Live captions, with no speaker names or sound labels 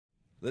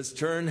Let's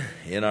turn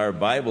in our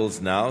Bibles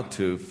now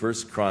to 1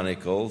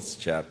 Chronicles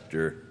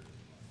chapter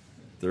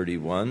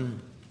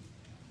 31.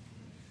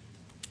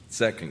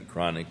 2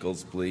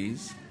 Chronicles,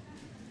 please.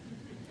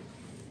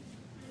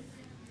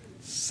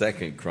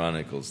 2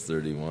 Chronicles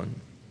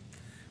 31.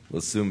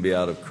 We'll soon be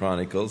out of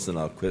Chronicles, and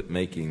I'll quit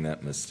making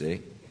that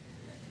mistake.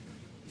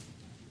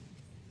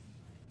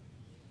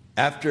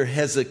 After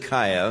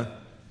Hezekiah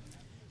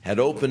had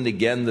opened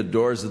again the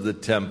doors of the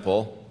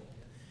temple,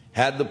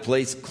 had the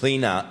place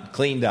cleaned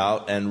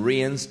out, and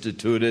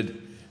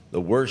reinstituted the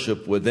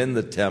worship within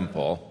the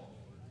temple,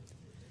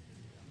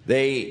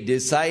 they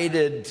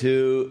decided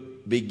to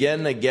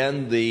begin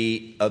again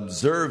the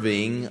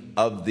observing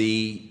of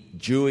the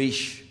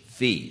Jewish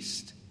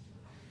feast.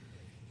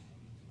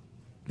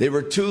 They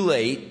were too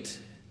late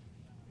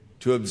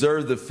to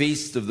observe the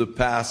feast of the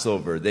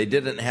Passover. They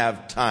didn't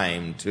have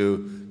time to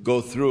go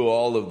through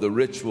all of the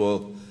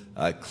ritual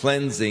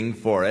cleansing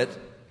for it.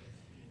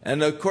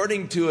 And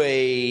according to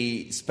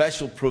a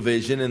special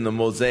provision in the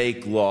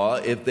Mosaic Law,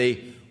 if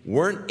they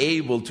weren't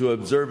able to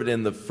observe it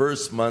in the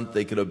first month,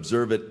 they could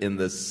observe it in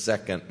the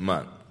second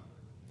month.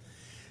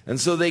 And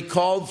so they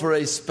called for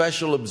a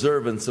special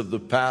observance of the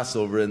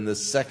Passover in the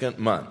second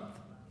month.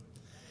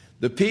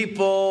 The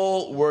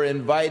people were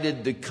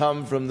invited to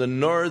come from the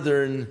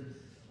northern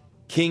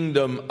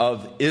kingdom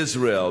of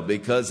Israel,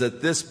 because at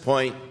this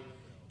point,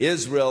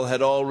 Israel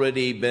had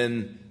already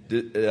been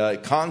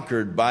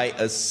conquered by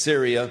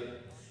Assyria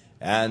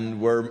and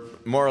were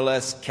more or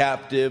less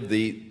captive.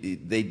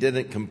 They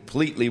didn't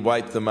completely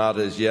wipe them out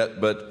as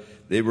yet, but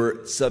they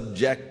were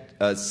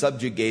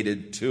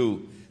subjugated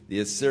to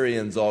the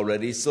Assyrians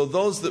already. So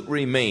those that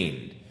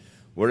remained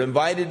were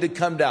invited to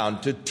come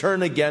down, to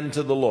turn again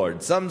to the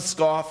Lord. Some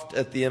scoffed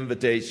at the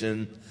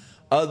invitation,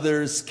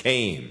 others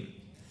came.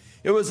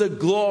 It was a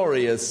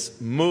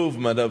glorious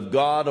movement of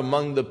God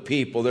among the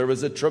people. There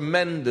was a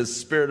tremendous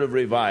spirit of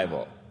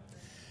revival.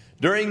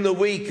 During the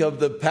week of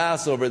the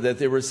Passover that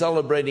they were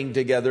celebrating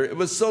together, it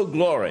was so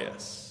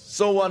glorious,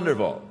 so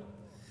wonderful.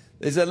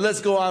 They said,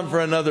 let's go on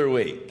for another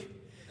week.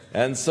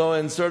 And so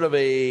in sort of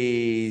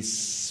a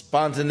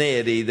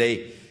spontaneity,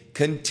 they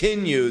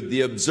continued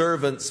the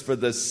observance for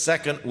the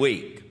second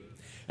week.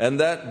 And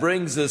that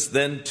brings us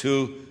then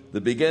to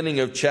the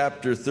beginning of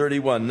chapter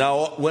 31.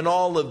 Now, when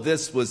all of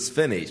this was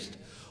finished,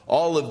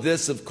 all of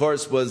this, of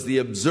course, was the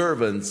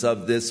observance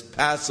of this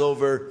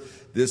Passover,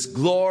 this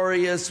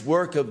glorious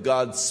work of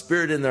God's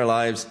Spirit in their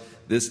lives,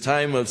 this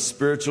time of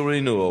spiritual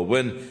renewal.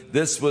 When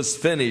this was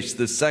finished,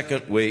 the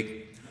second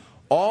week,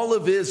 all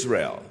of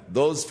Israel,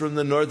 those from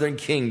the northern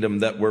kingdom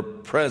that were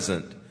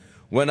present,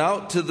 went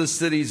out to the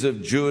cities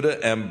of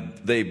Judah, and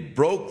they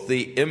broke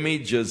the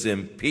images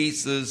in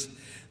pieces.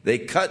 They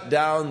cut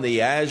down the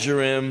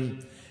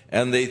Asherim,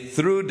 and they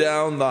threw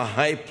down the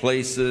high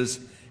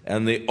places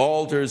and the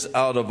altars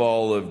out of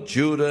all of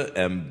Judah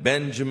and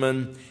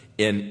Benjamin,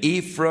 in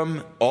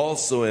Ephraim,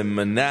 also in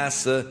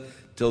Manasseh,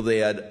 till they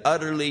had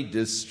utterly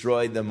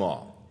destroyed them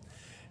all.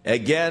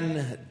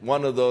 Again,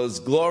 one of those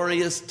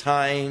glorious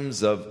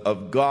times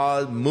of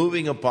God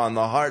moving upon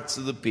the hearts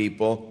of the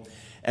people,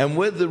 and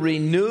with the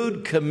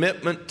renewed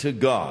commitment to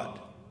God,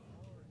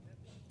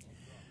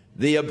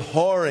 the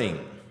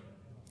abhorring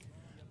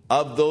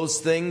of those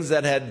things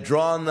that had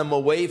drawn them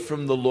away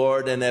from the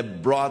Lord and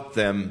had brought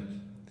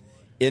them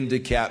into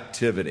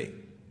captivity.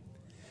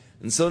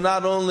 And so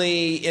not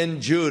only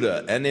in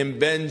Judah and in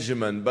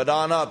Benjamin, but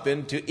on up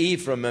into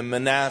Ephraim and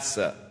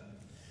Manasseh,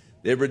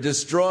 they were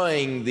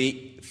destroying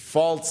the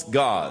false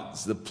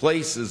gods, the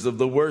places of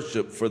the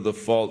worship for the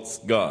false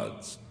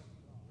gods.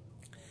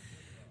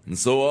 And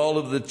so all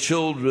of the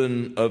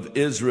children of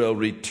Israel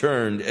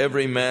returned,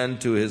 every man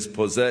to his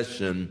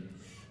possession,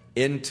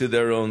 into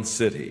their own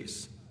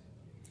cities.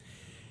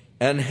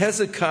 And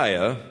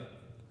Hezekiah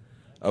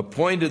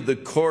appointed the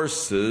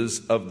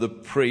courses of the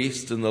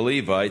priests and the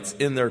Levites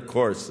in their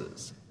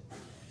courses.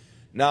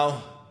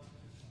 Now,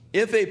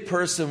 if a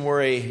person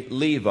were a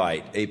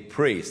Levite, a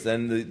priest,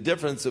 then the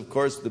difference, of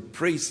course, the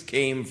priest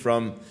came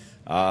from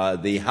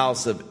the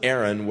house of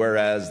Aaron,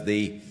 whereas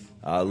the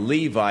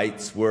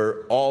Levites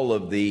were all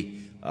of the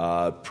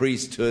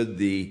priesthood,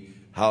 the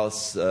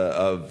house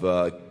of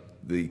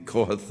the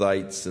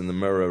Kohathites and the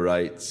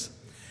Merarites.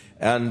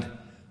 And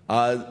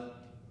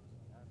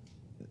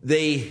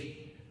they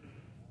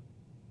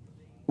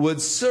would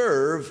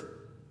serve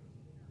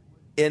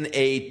in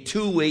a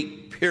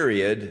 2-week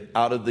period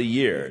out of the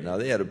year. Now,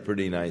 they had a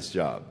pretty nice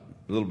job.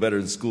 A little better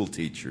than school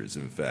teachers,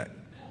 in fact.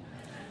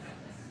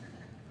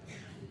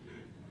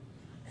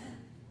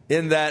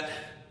 In that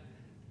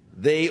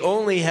they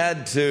only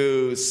had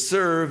to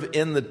serve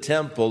in the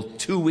temple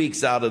 2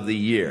 weeks out of the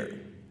year.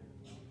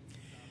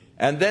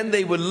 And then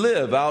they would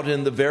live out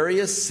in the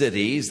various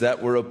cities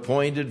that were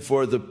appointed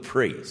for the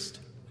priest.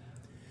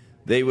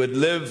 They would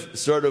live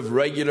sort of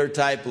regular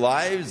type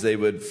lives. They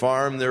would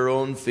farm their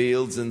own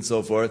fields and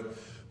so forth.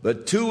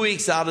 But 2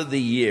 weeks out of the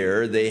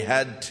year, they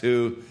had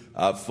to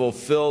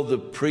fulfill the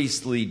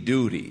priestly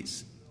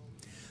duties.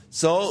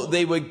 So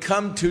they would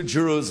come to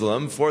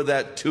Jerusalem for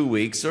that 2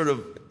 weeks, sort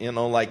of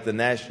like the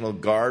National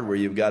Guard, where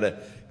you've got to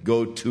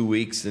go 2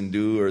 weeks and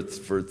do, or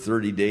for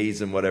 30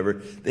 days and whatever.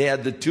 They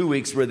had the 2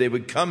 weeks where they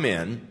would come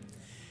in,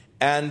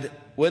 and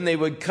when they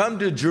would come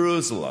to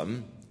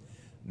Jerusalem,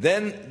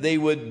 then they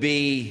would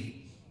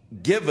be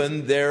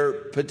given their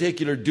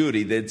particular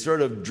duty. They'd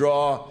sort of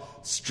draw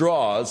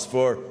straws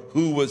for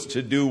who was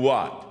to do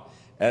what.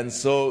 And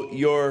so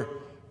your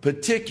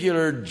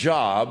particular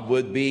job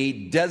would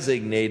be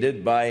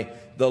designated by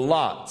the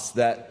lots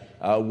that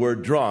were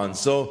drawn.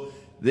 So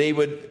they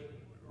would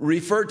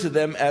refer to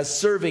them as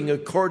serving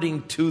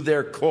according to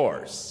their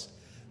course.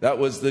 That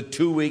was the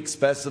 2-week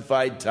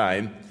specified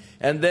time.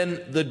 And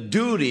then the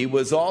duty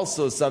was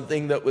also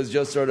something that was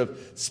just sort of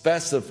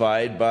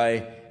specified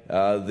by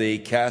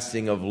the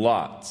casting of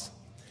lots.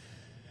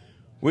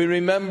 We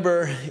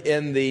remember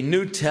in the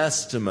New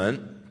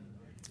Testament,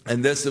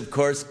 and this of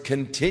course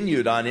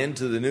continued on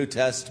into the New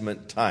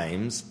Testament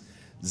times,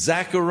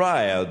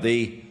 Zechariah,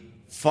 the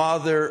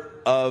father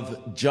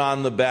of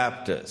John the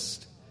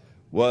Baptist,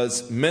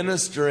 was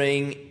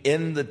ministering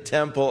in the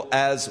temple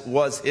as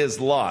was his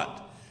lot.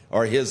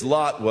 Or his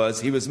lot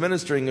was, he was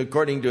ministering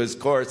according to his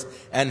course,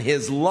 and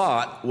his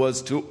lot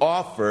was to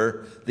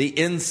offer the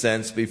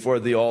incense before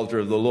the altar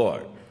of the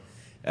Lord.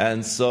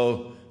 And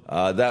so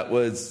that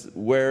was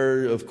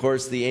where, of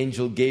course, the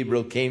angel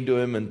Gabriel came to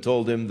him and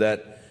told him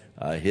that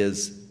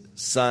his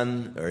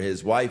son, or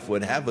his wife,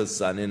 would have a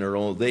son in her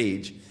old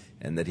age,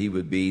 and that he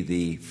would be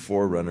the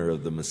forerunner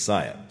of the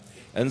Messiah.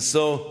 And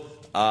so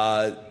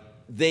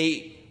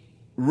they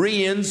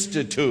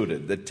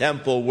reinstituted the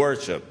temple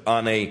worship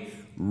on a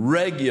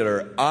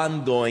regular,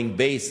 ongoing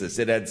basis.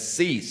 It had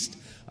ceased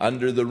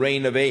under the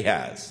reign of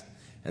Ahaz.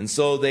 And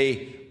so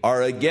they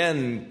are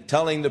again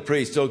telling the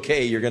priest,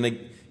 okay, you're going to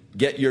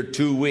get your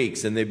 2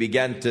 weeks. And they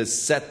began to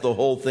set the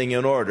whole thing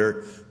in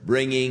order,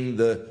 bringing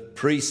the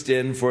priest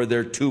in for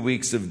their 2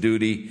 weeks of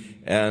duty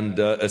and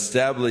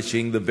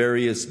establishing the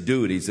various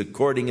duties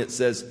according, it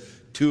says,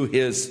 to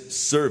his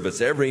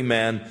service. Every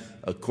man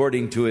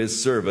according to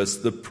his service,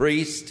 the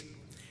priest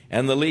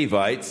and the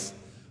Levites.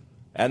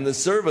 And the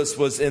service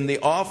was in the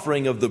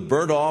offering of the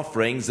burnt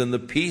offerings and the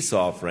peace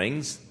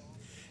offerings,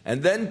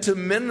 and then to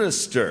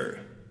minister.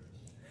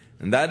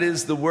 And that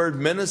is, the word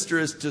minister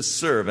is to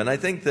serve. And I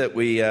think that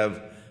we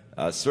have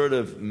sort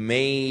of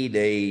made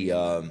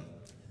a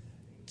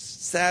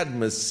sad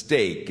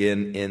mistake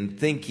in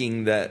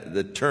thinking that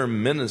the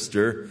term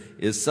minister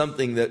is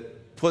something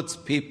that puts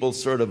people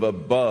sort of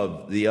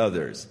above the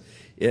others.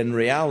 In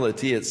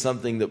reality, it's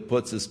something that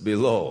puts us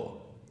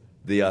below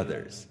the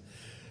others.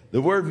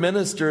 The word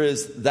minister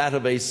is that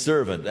of a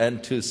servant,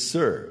 and to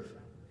serve.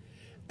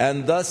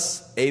 And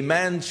thus, a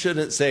man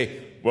shouldn't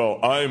say, well,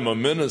 I'm a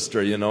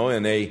minister, in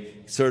a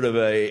sort of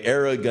a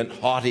arrogant,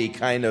 haughty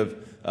kind of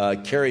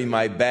carry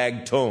my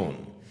bag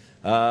tone.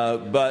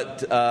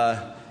 But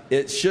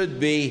it should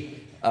be,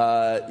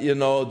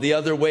 the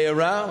other way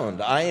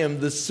around. I am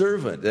the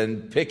servant,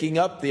 and picking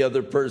up the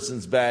other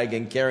person's bag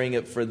and carrying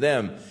it for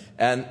them,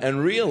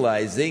 and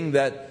realizing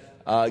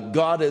that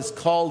God has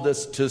called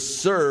us to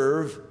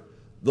serve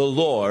the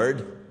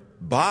Lord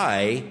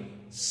by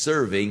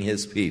serving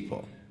his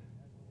people.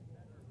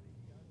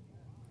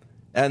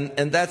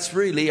 And that's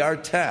really our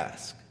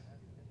task.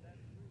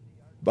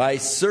 By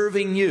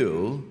serving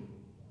you,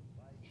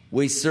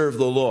 we serve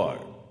the Lord.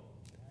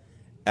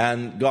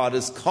 And God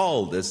has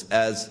called us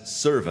as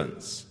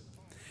servants.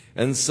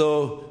 And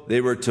so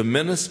they were to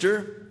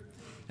minister,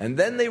 and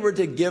then they were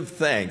to give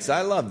thanks.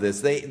 I love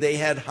this. They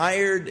had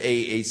hired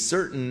a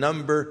certain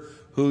number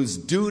whose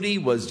duty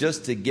was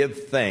just to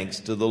give thanks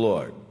to the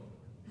Lord.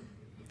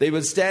 They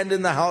would stand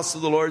in the house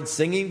of the Lord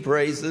singing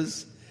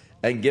praises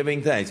and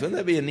giving thanks. Wouldn't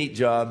that be a neat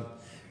job?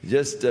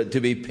 Just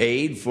to be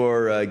paid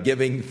for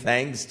giving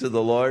thanks to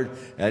the Lord,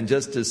 and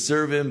just to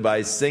serve him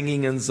by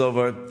singing and so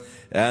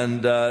forth.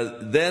 And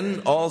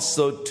then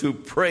also to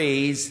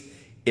praise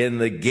in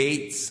the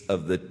gates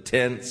of the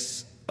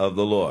tents of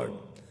the Lord.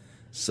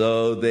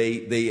 So they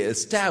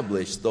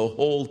established the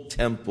whole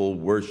temple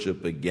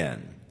worship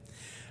again.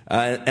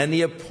 And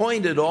he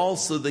appointed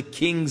also the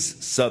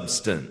king's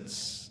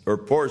substance, or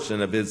portion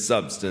of his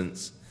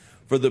substance,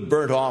 for the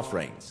burnt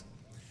offerings.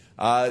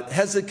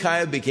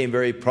 Hezekiah became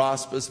very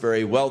prosperous,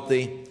 very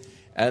wealthy,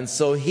 and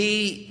so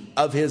he,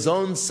 of his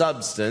own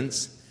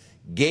substance,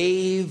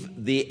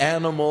 gave the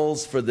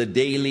animals for the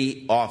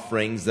daily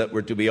offerings that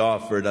were to be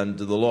offered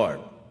unto the Lord.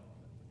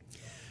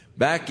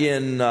 Back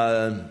in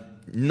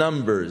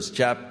Numbers,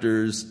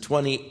 chapters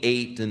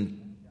 28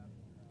 and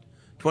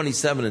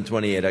 27 and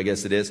 28, I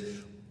guess it is,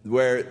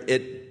 where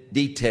it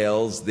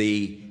details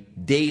the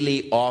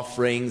daily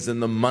offerings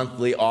and the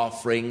monthly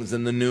offerings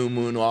and the new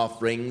moon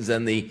offerings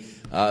and the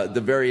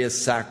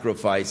various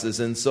sacrifices.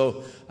 And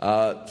so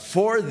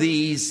for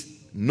these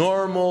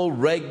normal,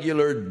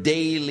 regular,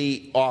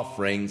 daily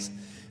offerings,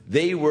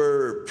 they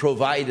were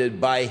provided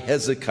by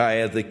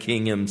Hezekiah the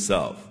king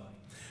himself.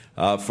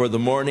 For the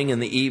morning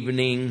and the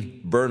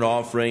evening burnt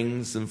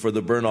offerings, and for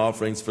the burnt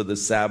offerings for the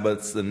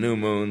Sabbaths, the new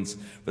moons,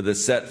 for the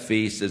set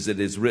feasts, as it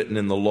is written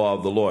in the law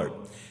of the Lord.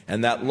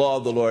 And that law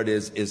of the Lord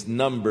is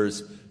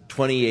Numbers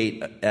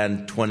 28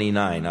 and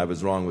 29. I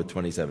was wrong with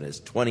 27.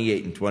 It's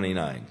 28 and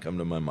 29 come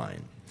to my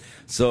mind.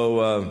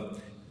 So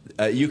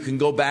you can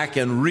go back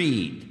and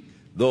read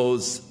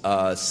those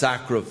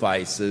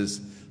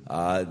sacrifices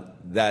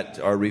that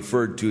are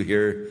referred to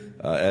here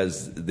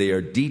as they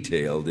are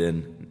detailed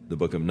in the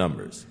book of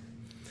Numbers.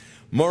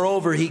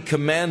 Moreover, he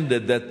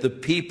commanded that the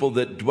people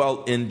that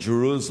dwelt in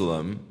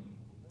Jerusalem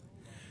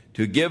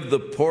to give the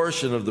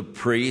portion of the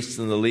priests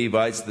and the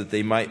Levites that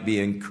they might be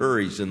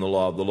encouraged in the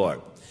law of the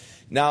Lord.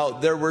 Now,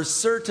 there were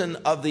certain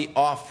of the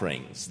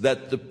offerings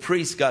that the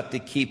priest got to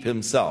keep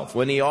himself.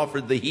 When he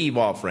offered the heave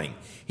offering,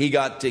 he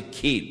got to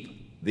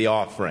keep the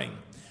offering.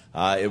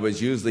 It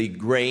was usually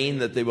grain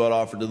that they would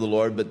offer to the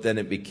Lord, but then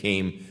it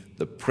became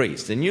the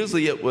priest. And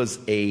usually it was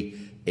a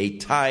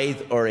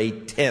tithe or a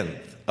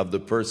tenth of the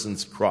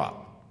person's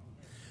crop.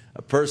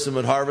 A person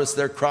would harvest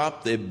their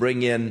crop, they'd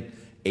bring in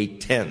a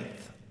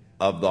tenth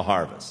of the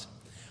harvest.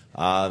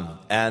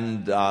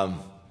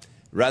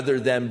 Rather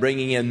than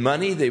bringing in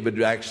money, they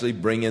would actually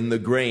bring in the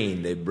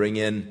grain. They'd bring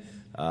in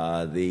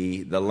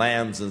the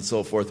lambs and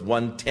so forth,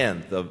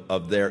 1/10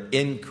 of their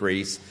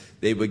increase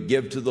they would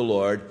give to the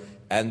Lord.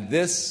 And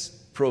this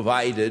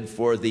provided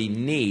for the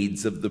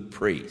needs of the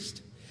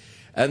priest.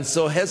 And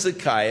so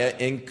Hezekiah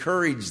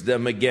encouraged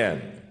them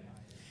again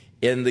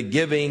in the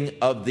giving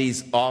of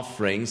these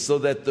offerings so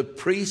that the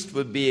priest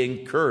would be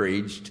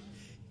encouraged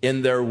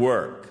in their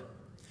work.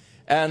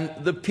 And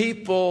the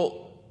people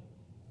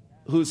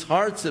whose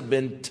hearts have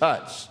been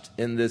touched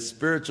in this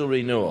spiritual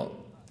renewal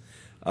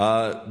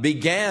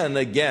began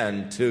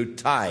again to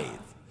tithe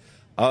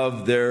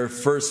of their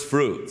first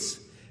fruits.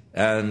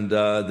 And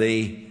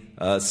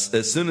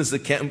as soon as the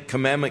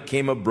commandment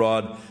came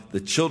abroad, the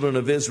children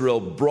of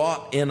Israel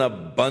brought in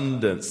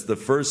abundance the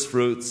first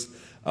fruits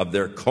of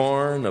their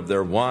corn, of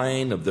their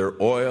wine, of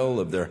their oil,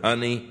 of their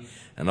honey,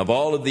 and of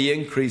all of the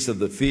increase of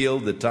the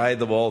field, the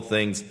tithe of all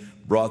things,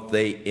 brought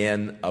they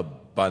in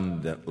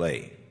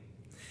abundantly.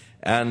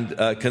 And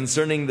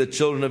concerning the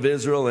children of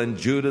Israel and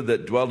Judah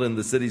that dwelt in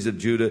the cities of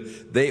Judah,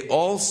 they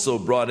also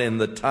brought in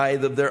the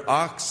tithe of their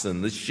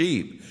oxen, the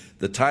sheep,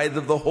 the tithe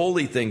of the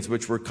holy things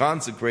which were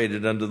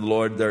consecrated unto the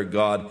Lord their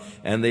God,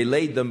 and they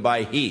laid them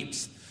by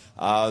heaps.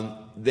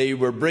 They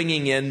were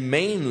bringing in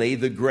mainly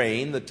the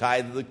grain, the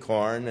tithe of the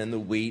corn and the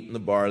wheat and the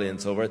barley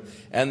and so forth,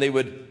 and they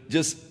would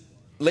just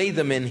lay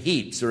them in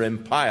heaps or in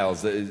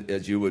piles.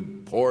 As you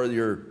would pour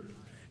your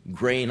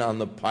grain on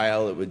the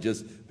pile, it would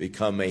just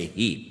become a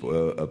heap,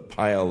 a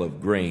pile of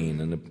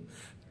grain.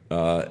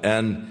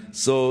 And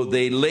so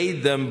they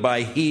laid them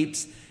by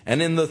heaps,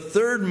 and in the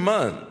third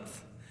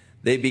month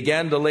they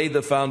began to lay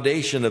the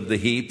foundation of the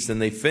heaps,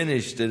 and they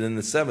finished it in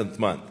the 7th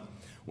month.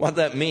 What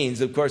that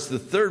means, of course, the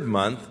third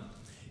month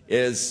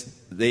is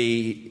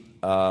the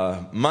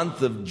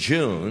month of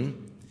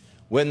June,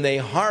 when they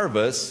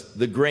harvest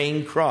the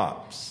grain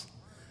crops.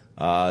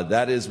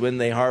 That is when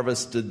they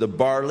harvested the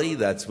barley,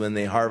 that's when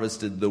they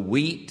harvested the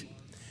wheat,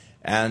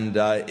 and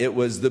it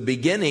was the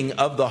beginning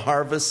of the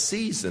harvest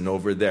season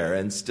over there,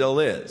 and still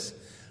is.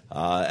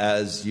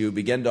 As you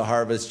begin to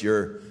harvest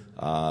your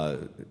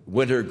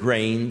winter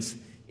grains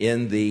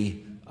in the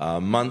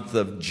month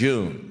of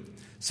June.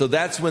 So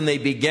that's when they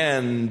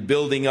began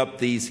building up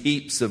these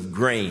heaps of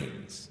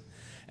grains.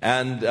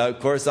 And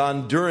of course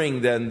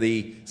during then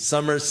the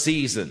summer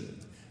season,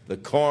 the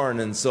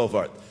corn and so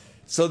forth.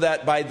 So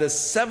that by the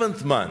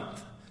 7th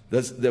month,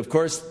 of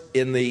course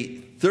in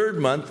the 3rd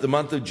month, the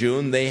month of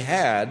June, they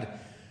had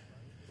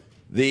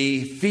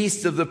the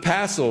feast of the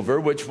Passover,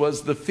 which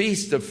was the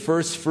feast of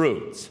first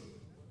fruits,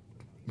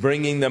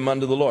 bringing them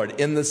unto the Lord.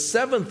 In the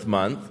 7th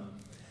month,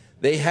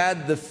 they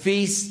had the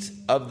feast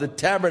of the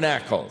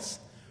tabernacles,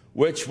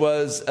 which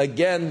was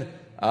again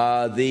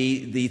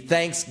the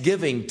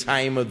Thanksgiving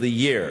time of the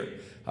year.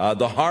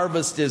 The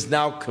harvest is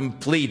now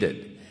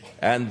completed,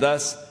 and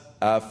thus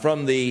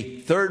from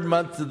the 3rd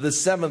month to the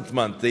 7th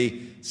month, the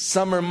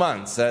summer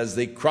months, as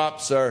the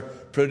crops are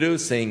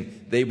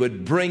producing, they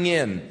would bring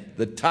in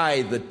the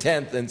tithe, the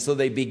tenth, and so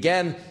they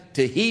began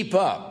to heap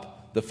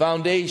up. The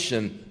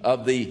foundation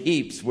of the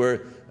heaps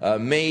were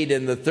made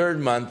in the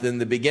 3rd month, in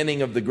the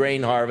beginning of the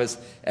grain harvest,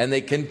 and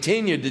they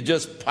continued to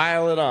just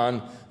pile it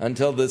on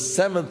until the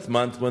 7th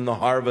month, when the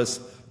harvest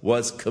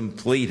was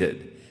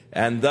completed.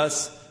 And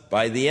thus,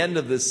 by the end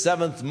of the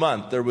 7th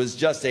month, there was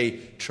just a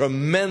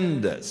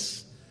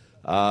tremendous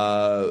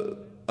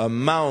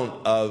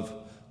amount of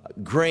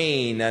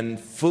grain and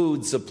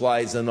food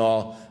supplies and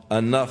all,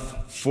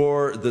 enough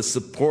for the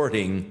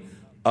supporting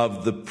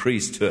of the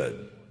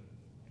priesthood.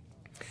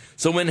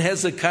 So when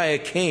Hezekiah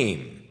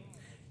came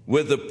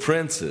with the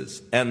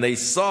princes and they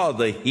saw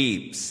the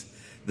heaps,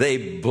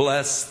 they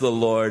blessed the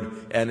Lord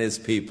and his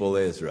people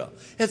Israel.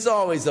 It's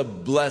always a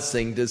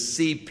blessing to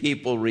see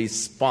people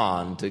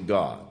respond to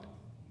God,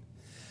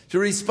 to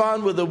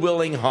respond with a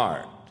willing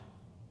heart,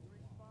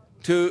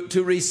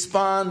 to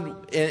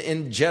respond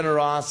in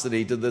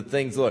generosity to the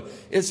things of the Lord.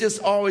 It's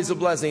just always a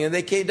blessing. And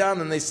they came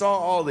down and they saw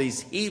all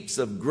these heaps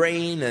of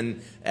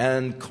grain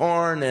and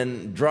corn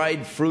and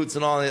dried fruits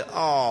and all that.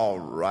 All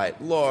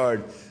right,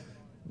 Lord,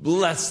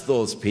 bless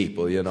those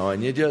people,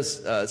 and you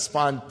just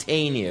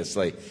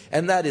spontaneously,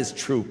 and that is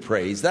true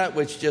praise, that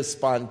which just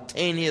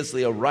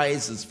spontaneously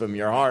arises from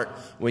your heart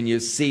when you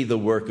see the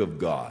work of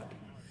God,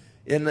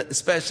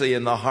 especially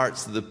in the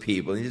hearts of the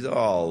people. And you say,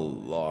 oh,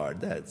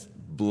 Lord,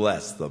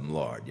 bless them,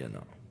 Lord,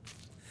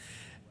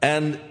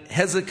 And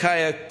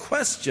Hezekiah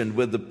questioned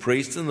with the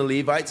priests and the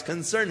Levites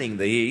concerning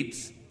the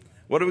heaps.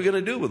 What are we going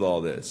to do with all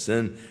this?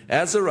 And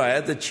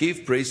Azariah, the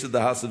chief priest of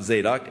the house of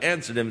Zadok,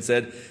 answered him and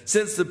said,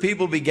 since the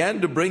people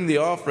began to bring the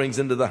offerings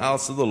into the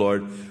house of the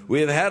Lord, we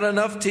have had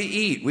enough to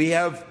eat. We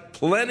have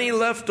plenty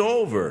left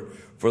over,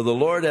 for the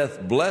Lord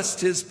hath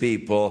blessed his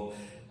people,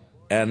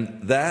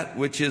 and that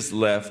which is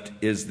left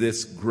is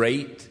this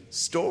great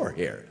store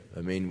here.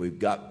 I mean, we've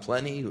got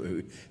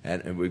plenty,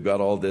 and we've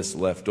got all this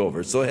left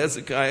over. So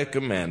Hezekiah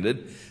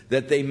commanded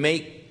that they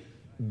make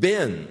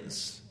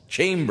bins,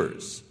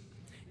 chambers,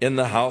 in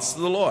the house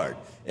of the Lord,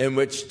 in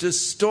which to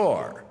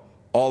store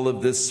all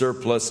of this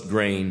surplus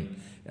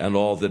grain and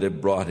all that it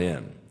brought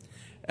in.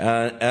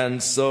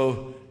 And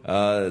so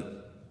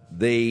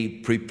they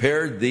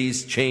prepared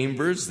these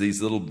chambers,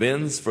 these little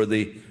bins or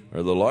the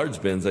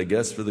large bins, I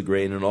guess, for the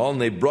grain and all, and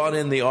they brought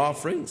in the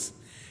offerings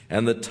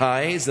and the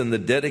tithes and the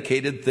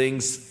dedicated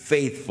things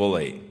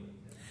faithfully.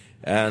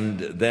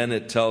 And then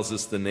it tells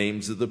us the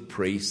names of the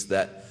priests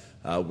that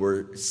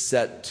were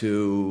set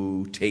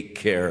to take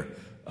care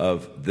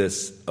of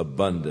this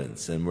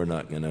abundance, and we're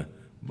not going to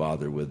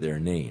bother with their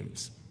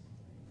names.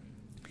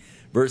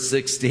 Verse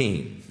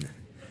 16,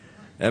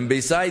 and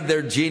beside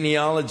their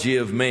genealogy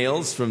of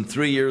males from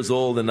 3 years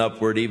old and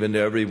upward, even to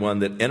every one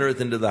that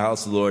entereth into the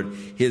house of the Lord,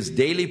 his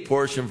daily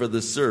portion for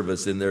the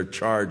service in their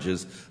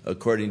charges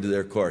according to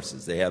their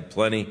courses. They have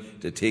plenty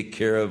to take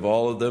care of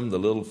all of them, the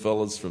little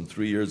fellows from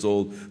 3 years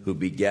old who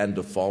began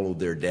to follow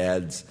their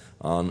dads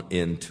on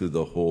into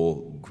the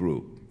whole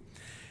group.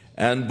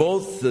 And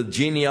both the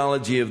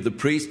genealogy of the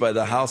priests by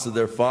the house of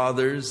their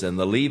fathers and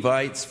the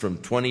Levites from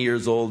 20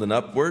 years old and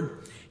upward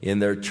in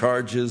their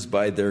charges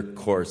by their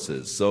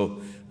courses.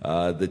 So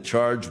the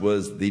charge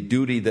was the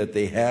duty that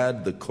they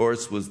had. The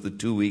course was the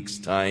 2 weeks'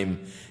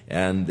 time.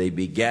 And they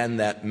began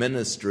that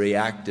ministry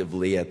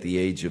actively at the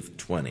age of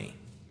 20.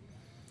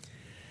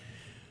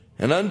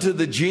 And unto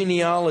the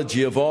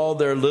genealogy of all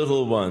their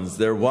little ones,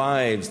 their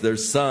wives, their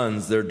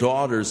sons, their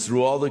daughters,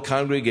 through all the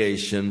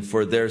congregation,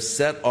 for their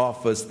set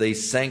office they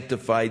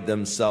sanctified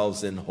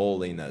themselves in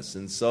holiness.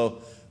 And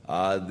so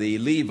the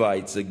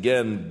Levites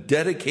again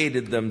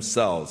dedicated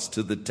themselves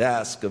to the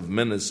task of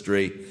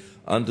ministry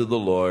unto the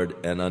Lord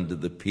and unto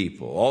the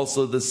people.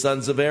 Also the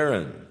sons of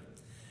Aaron,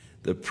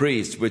 the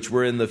priests, which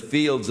were in the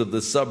fields of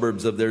the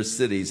suburbs of their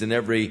cities, in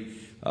every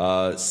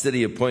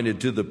city appointed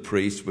to the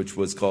priest, which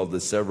was called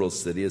the several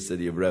city, a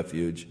city of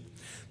refuge.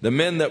 The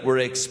men that were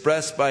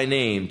expressed by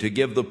name to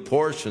give the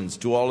portions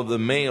to all of the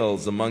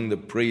males among the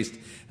priests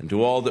and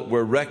to all that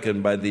were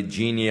reckoned by the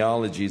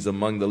genealogies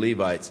among the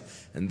Levites.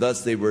 And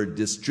thus they were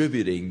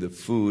distributing the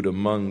food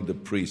among the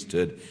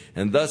priesthood.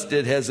 And thus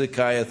did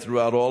Hezekiah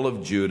throughout all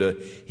of Judah.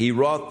 He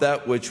wrought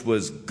that which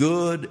was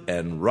good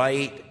and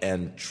right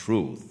and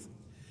truth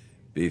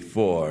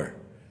before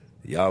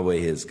Yahweh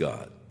his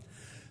God.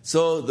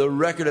 So the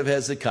record of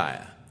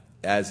Hezekiah,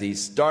 as he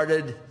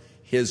started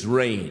his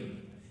reign,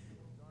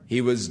 he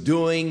was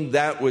doing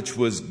that which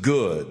was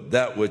good,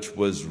 that which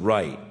was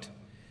right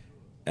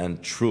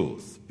and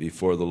truth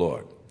before the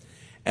Lord.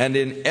 And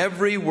in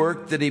every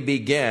work that he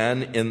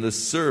began in the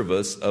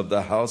service of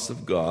the house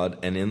of God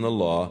and in the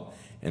law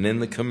and in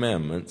the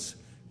commandments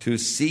to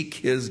seek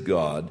his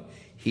God,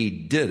 he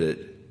did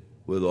it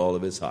with all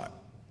of his heart.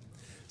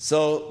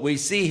 So we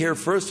see here,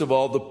 first of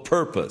all, the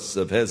purpose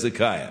of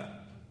Hezekiah.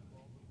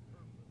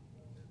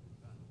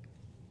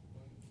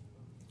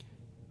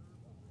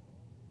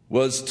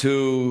 Was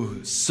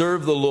to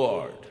serve the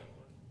Lord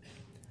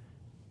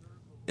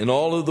in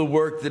all of the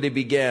work that he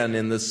began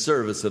in the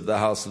service of the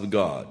house of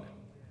God,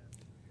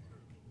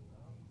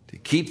 to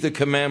keep the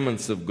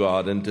commandments of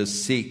God and to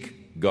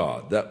seek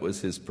God. That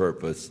was his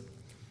purpose,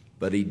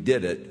 but he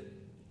did it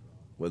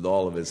with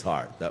all of his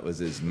heart. That was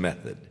his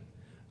method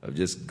of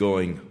just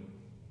going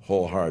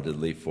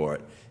wholeheartedly for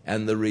it.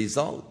 And the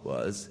result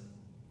was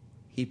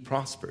he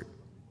prospered.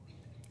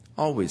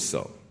 Always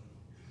so.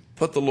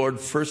 Put the Lord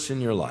first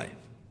in your life.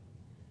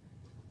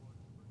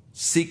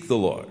 Seek the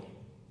Lord,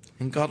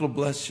 and God will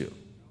bless you.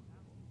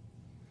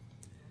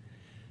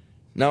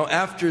 Now,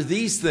 after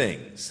these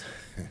things,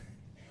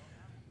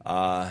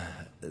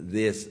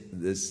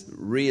 this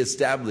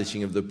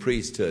reestablishing of the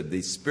priesthood,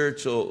 the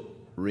spiritual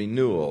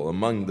renewal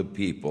among the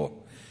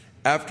people,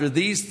 after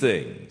these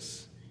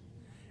things,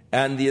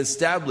 and the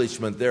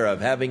establishment thereof,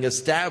 having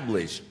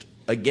established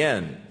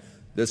again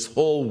this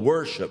whole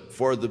worship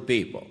for the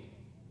people,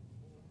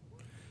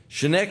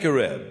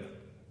 Sennacherib,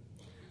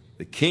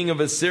 the king of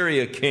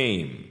Assyria,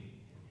 came,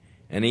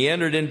 and he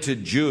entered into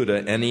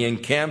Judah, and he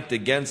encamped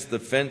against the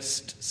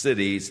fenced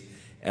cities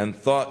and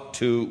thought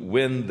to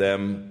win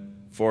them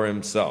for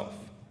himself.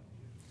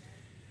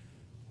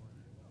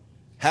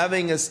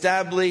 Having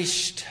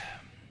established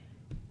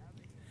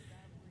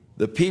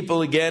the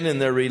people again in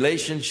their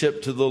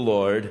relationship to the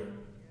Lord.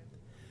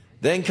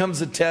 Then comes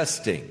a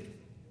testing.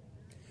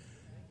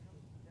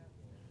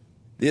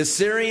 The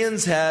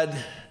Assyrians had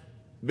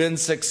been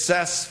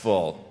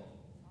successful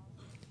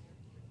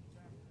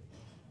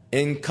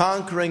in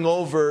conquering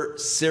over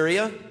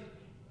Syria,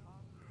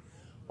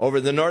 over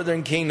the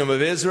northern kingdom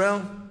of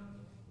Israel,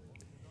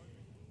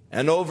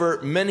 and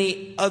over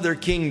many other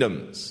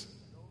kingdoms.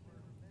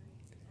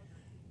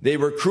 They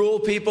were cruel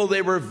people,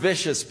 they were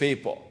vicious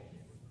people.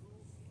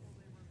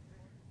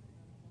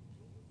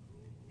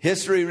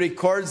 History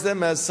records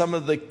them as some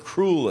of the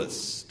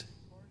cruelest.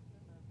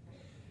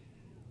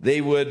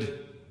 They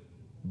would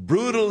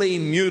brutally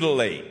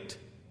mutilate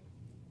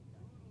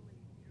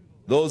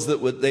those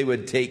that they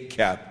would take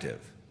captive,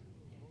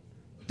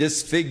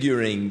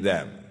 disfiguring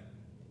them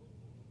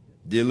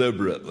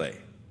deliberately.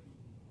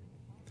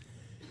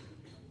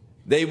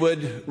 They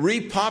would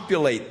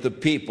repopulate the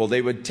people.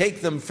 They would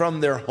take them from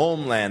their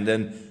homeland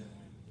and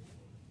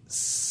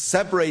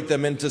separate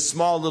them into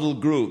small little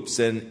groups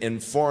in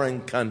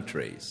foreign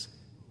countries,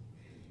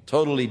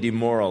 totally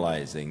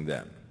demoralizing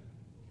them.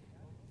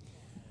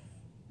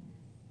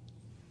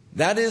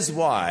 That is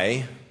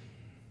why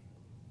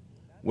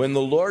when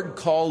the Lord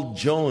called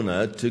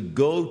Jonah to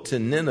go to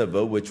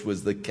Nineveh, which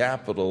was the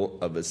capital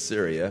of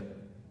Assyria,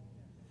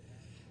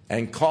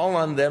 and call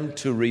on them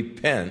to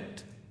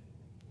repent,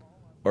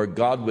 or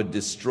God would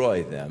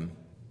destroy them,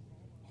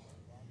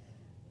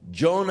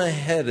 Jonah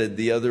headed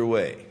the other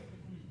way.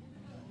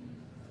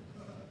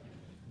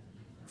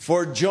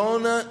 For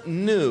Jonah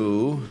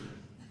knew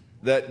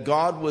that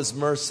God was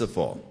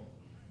merciful.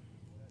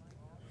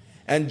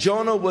 And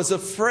Jonah was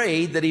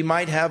afraid that he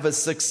might have a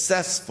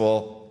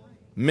successful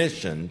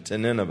mission to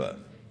Nineveh.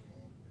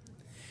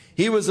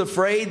 He was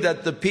afraid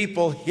that the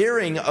people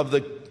hearing of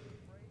the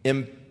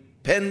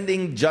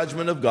impending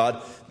judgment of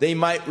God, they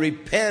might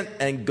repent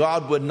and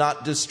God would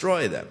not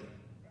destroy them.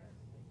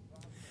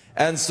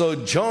 And so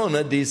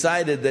Jonah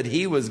decided that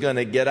he was going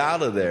to get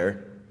out of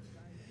there.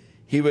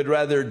 He would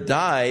rather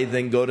die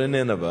than go to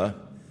Nineveh,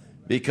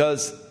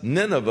 because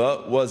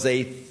Nineveh was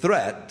a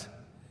threat.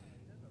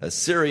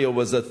 Assyria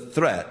was a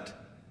threat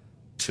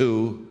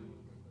to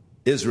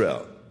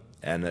Israel,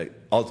 and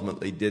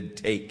ultimately did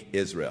take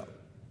Israel.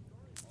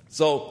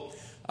 So,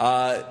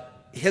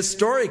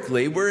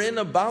 historically, we're in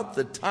about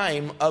the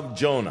time of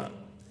Jonah,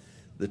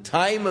 the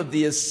time of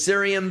the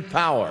Assyrian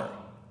power,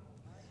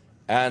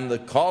 and the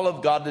call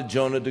of God to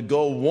Jonah to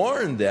go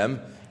warn them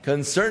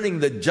concerning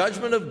the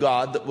judgment of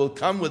God that will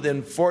come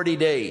within 40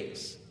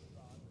 days.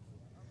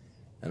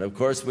 And of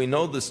course, we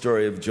know the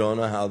story of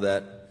Jonah, how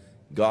that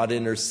God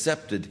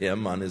intercepted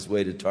him on his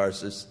way to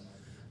Tarsus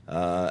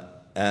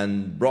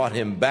and brought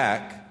him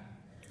back,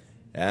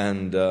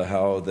 and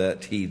how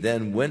that he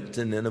then went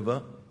to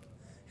Nineveh,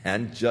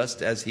 and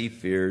just as he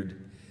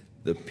feared,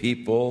 the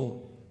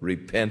people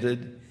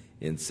repented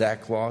in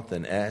sackcloth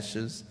and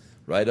ashes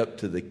right up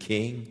to the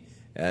king,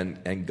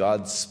 and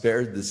God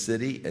spared the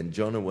city, and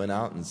Jonah went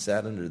out and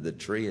sat under the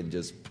tree and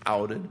just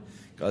pouted.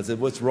 God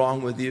said, "What's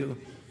wrong with you?"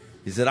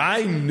 He said,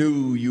 "I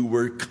knew you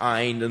were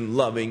kind and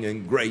loving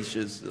and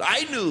gracious.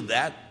 I knew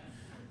that.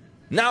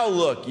 Now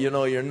look,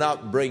 you're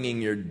not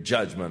bringing your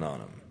judgment on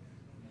them."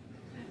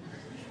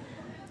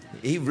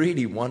 He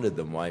really wanted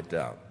them wiped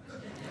out.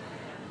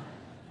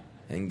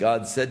 And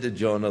God said to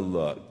Jonah,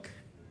 "Look,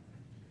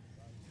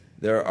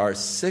 there are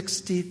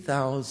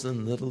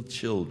 60,000 little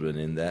children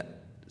in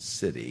that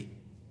city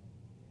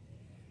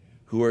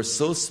who are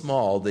so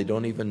small they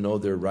don't even know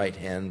their right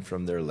hand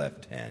from their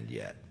left hand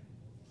yet."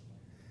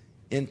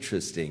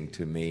 Interesting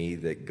to me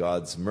that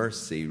God's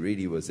mercy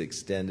really was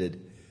extended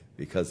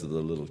because of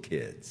the little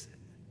kids.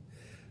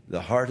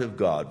 The heart of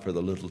God for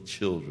the little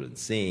children,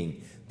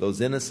 seeing those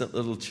innocent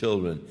little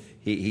children,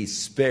 he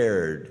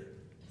spared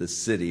the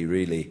city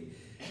really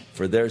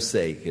for their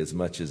sake as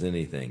much as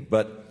anything.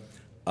 But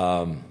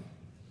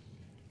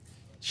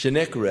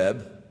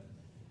Sennacherib,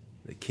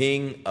 the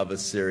king of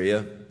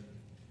Assyria,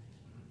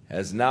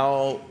 has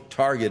now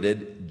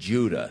targeted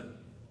Judah,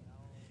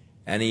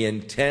 and he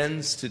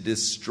intends to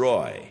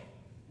destroy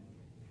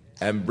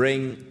and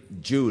bring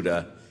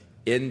Judah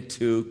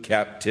into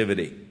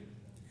captivity.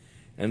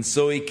 And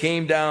so he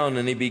came down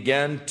and he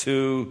began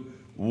to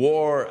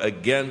war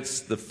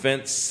against the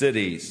fenced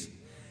cities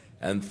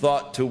and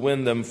thought to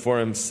win them for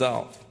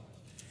himself.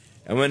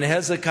 And when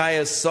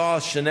Hezekiah saw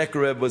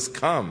Sennacherib was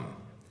come,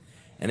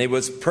 and he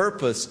was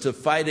purposed to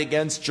fight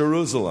against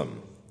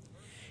Jerusalem,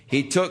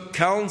 he took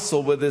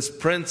counsel with his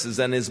princes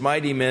and his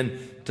mighty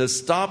men to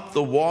stop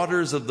the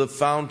waters of the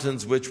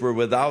fountains which were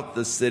without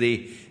the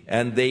city,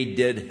 and they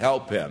did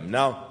help him.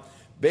 Now,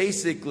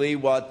 basically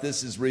what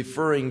this is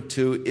referring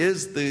to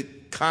is the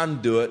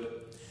conduit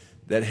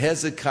that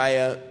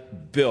Hezekiah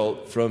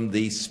built from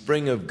the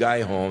spring of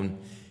Gihon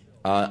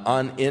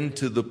on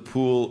into the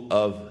pool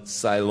of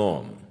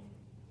Siloam.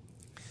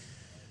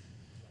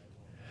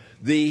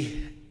 The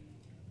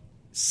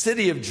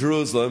city of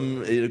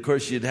Jerusalem, of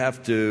course, you'd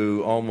have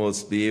to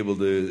almost be able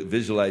to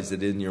visualize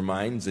it in your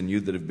minds, and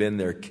you that have been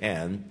there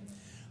can,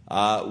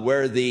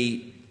 where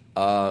the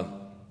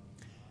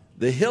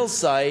the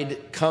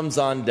hillside comes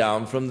on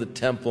down from the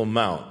Temple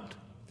Mount.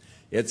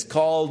 It's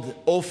called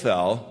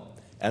Ophel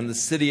and the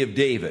city of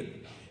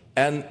David.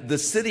 And the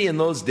city in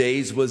those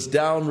days was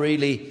down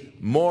really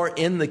more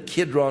in the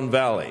Kidron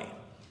Valley.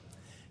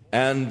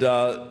 And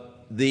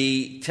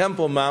the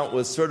Temple Mount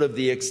was sort of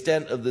the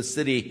extent of the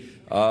city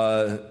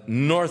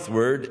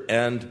northward,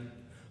 and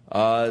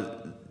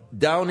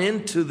down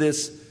into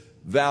this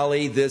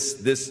valley,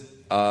 this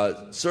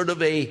sort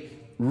of a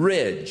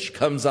ridge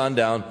comes on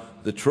down.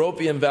 The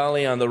Tropian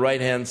Valley on the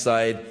right-hand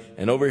side,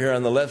 and over here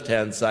on the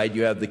left-hand side,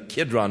 you have the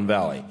Kidron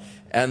Valley.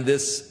 And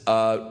this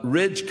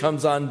ridge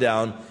comes on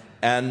down,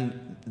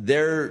 and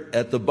there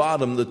at the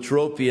bottom, the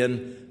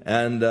Tropian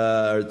and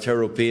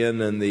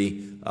Teropian and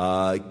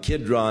the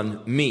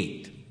Kidron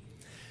meet.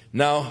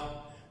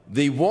 Now,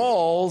 the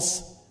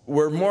walls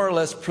were more or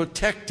less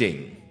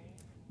protecting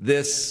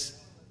this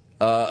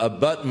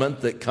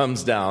abutment that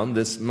comes down,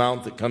 this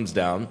mount that comes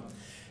down,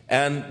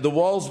 and the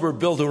walls were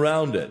built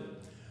around it.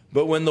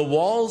 But when the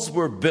walls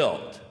were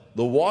built,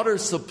 the water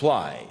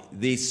supply,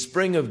 the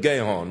spring of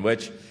Gihon,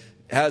 which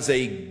has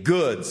a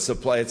good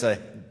supply, it's a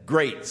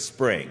great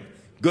spring,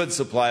 good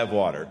supply of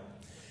water,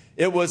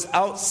 it was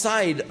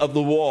outside of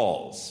the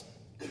walls.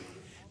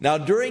 Now,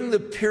 during the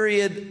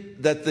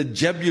period that the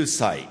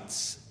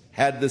Jebusites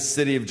had the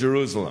city of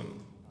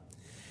Jerusalem,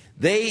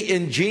 they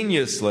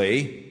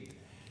ingeniously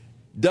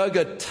dug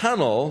a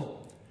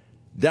tunnel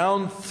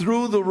down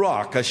through the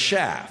rock, a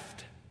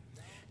shaft.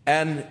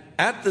 And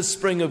at the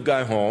spring of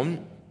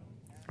Gihon,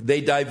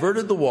 they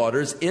diverted the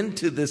waters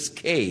into this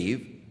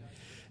cave,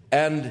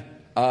 and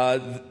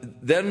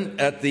then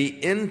at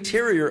the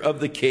interior of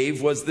the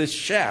cave was this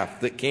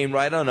shaft that came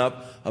right on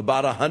up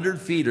about 100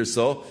 feet or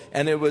so,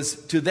 and it was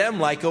to them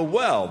like a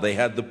well. They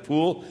had the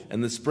pool,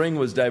 and the spring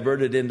was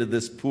diverted into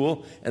this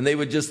pool, and they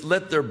would just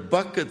let their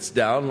buckets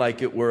down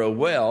like it were a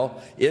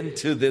well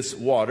into this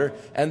water,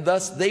 and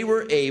thus they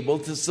were able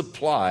to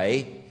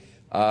supply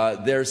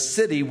their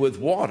city with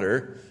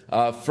water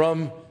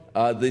from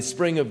the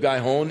spring of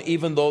Gihon.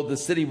 Even though the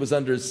city was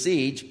under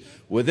siege,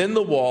 within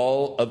the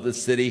wall of the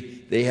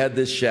city, they had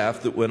this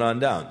shaft that went on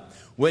down.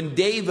 When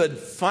David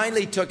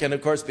finally took, and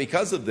of course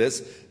because of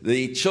this,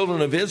 the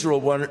children of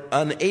Israel were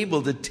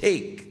unable to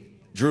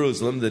take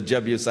Jerusalem, the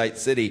Jebusite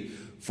city,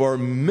 for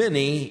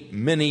many,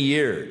 many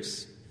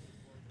years.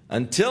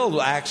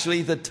 Until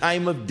actually the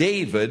time of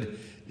David,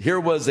 here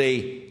was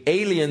a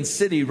alien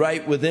city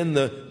right within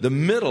the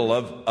middle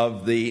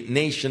of the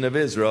nation of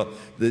Israel,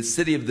 the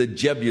city of the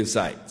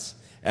Jebusites,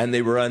 and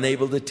they were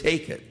unable to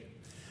take it.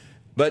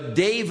 But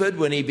David,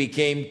 when he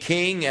became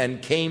king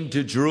and came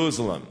to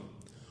Jerusalem,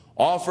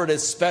 offered a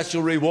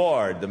special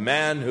reward. The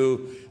man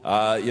who,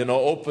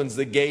 opens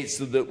the gates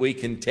so that we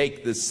can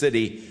take the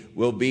city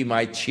will be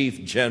my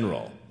chief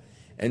general.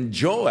 And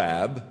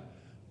Joab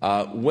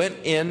went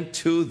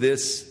into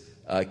this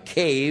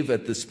cave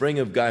at the spring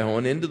of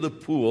Gihon, into the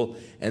pool,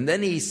 and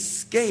then he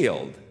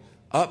scaled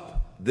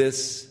up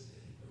this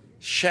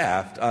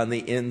shaft on the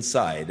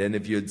inside. And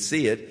if you'd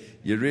see it,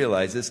 you'd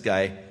realize this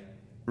guy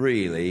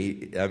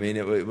really,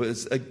 it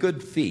was a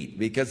good feat,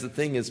 because the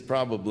thing is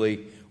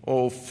probably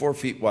 4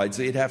 feet wide,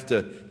 so he'd have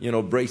to,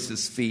 brace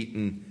his feet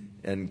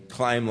and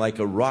climb like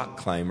a rock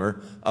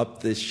climber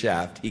up this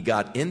shaft. He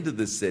got into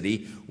the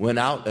city, went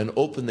out and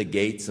opened the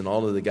gates, and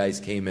all of the guys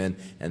came in,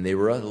 and they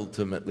were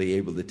ultimately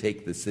able to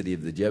take the city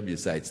of the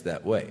Jebusites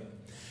that way.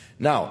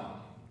 Now,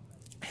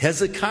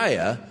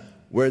 Hezekiah,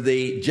 where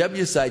the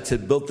Jebusites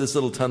had built this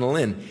little tunnel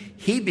in,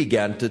 he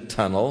began to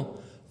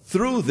tunnel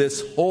through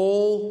this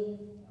whole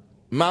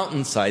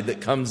mountainside that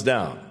comes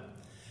down.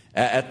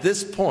 At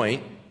this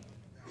point,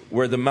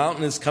 where the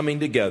mountain is coming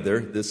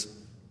together, this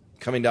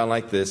coming down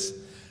like this,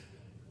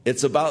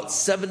 it's about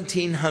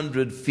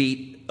 1,700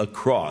 feet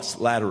across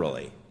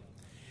laterally.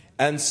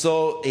 And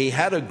so he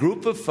had a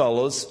group of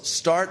fellows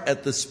start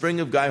at the spring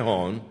of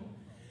Gihon,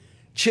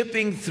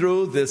 chipping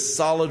through this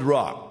solid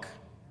rock.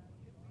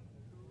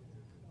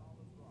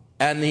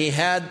 And he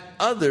had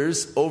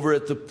others over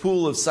at the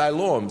pool of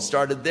Siloam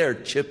started there,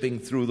 chipping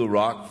through the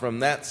rock from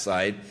that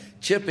side,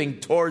 chipping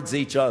towards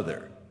each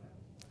other.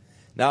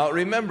 Now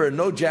remember,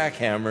 no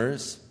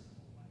jackhammers,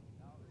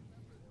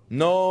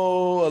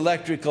 no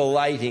electrical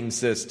lighting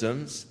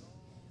systems,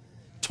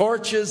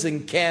 torches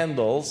and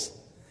candles,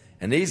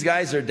 and these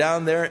guys are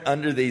down there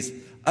under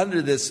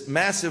this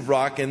massive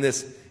rock.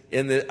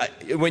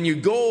 When you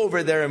go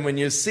over there and when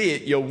you see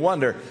it, you'll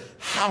wonder,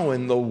 how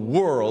in the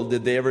world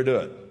did they ever do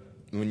it?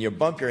 When you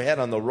bump your head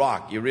on the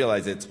rock, you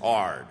realize it's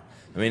hard.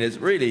 It's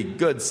really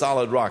good,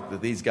 solid rock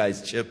that these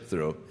guys chipped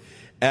through.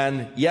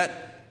 And yet,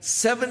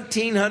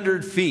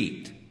 1,700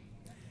 feet.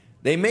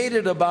 They made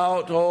it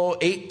about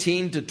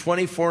 18 to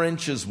 24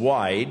 inches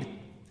wide,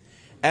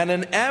 and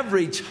an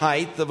average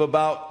height of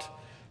about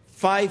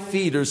 5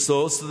 feet or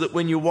so that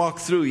when you walk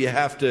through, you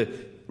have to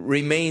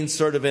remain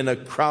sort of in a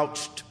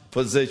crouched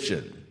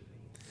position.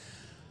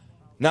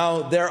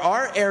 Now, there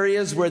are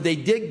areas where they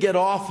did get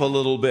off a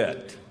little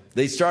bit.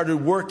 They started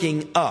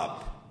working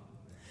up.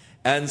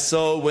 And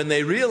so when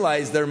they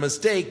realized their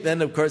mistake,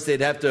 then of course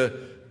they'd have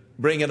to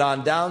bring it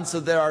on down. So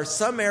there are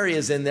some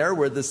areas in there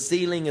where the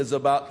ceiling is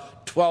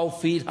about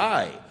 12 feet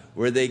high,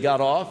 where they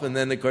got off, and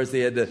then, of course, they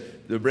had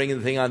to bring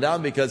the thing on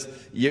down because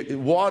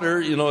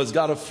water, has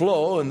got to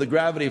flow, and the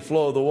gravity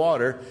flow of the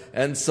water.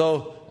 And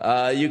so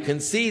you can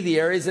see the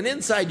areas. And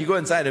inside, you go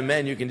inside, and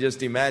man, you can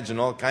just imagine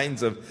all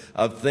kinds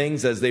of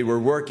things as they were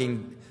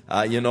working,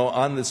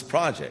 on this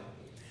project.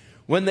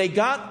 When they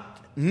got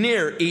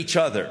near each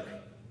other,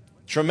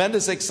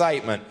 tremendous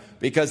excitement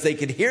because they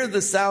could hear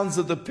the sounds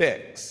of the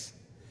picks.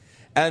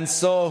 And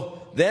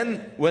so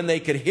then when they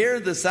could hear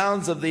the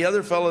sounds of the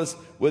other fellows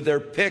with their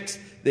picks,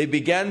 they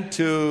began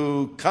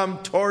to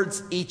come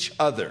towards each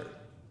other.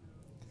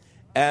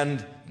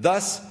 And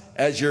thus,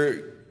 as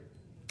you're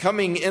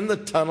coming in the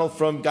tunnel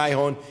from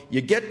Gihon, you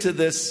get to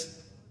this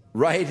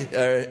right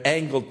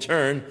angle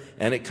turn,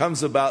 and it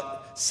comes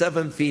about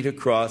 7 feet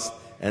across,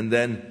 and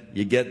then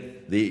you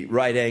get the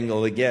right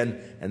angle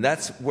again, and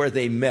that's where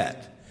they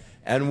met.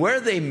 And where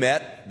they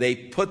met, they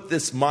put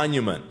this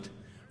monument,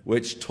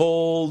 which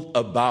told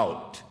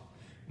about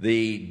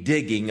the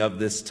digging of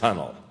this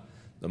tunnel.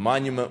 The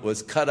monument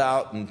was cut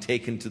out and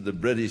taken to the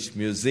British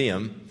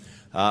Museum,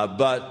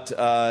 but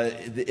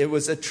it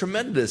was a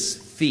tremendous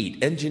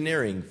feat,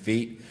 engineering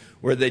feat,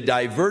 where they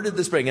diverted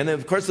the spring. And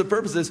of course, the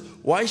purpose is,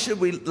 why should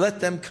we let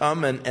them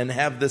come and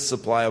have this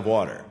supply of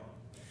water?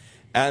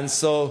 And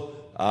so,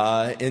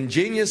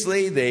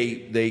 ingeniously,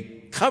 they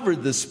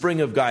covered the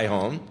spring of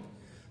Gihon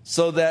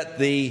so that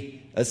the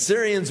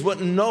Assyrians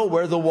wouldn't know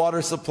where the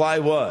water supply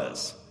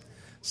was.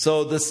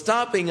 So the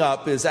stopping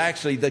up is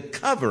actually the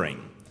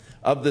covering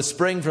of the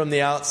spring from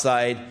the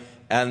outside,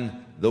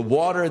 and the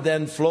water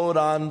then flowed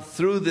on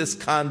through this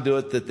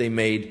conduit that they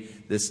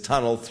made, this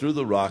tunnel through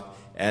the rock,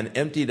 and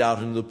emptied out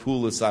into the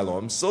pool of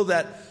Siloam, so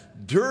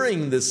that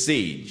during the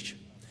siege,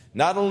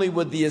 not only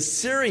would the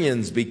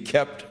Assyrians be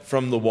kept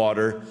from the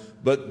water,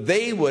 but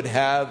they would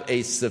have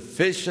a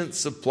sufficient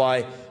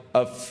supply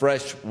of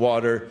fresh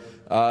water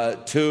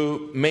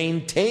to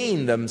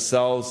maintain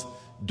themselves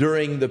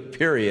during the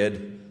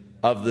period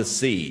of the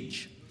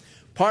siege.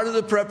 Part of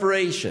the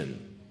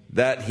preparation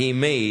that he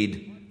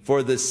made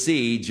for the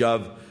siege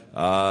of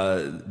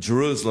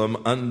Jerusalem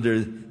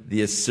under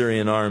the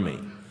Assyrian army.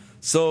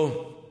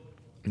 So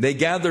they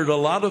gathered a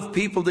lot of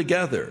people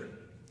together,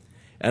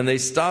 and they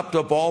stopped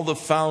up all the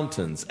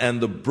fountains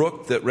and the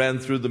brook that ran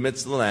through the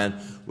midst of the land,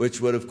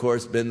 which would, of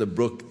course, been the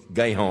brook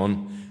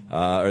Gihon,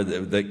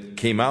 that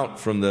came out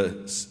from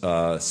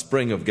the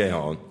spring of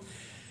Gihon.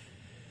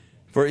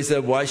 For he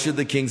said, why should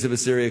the kings of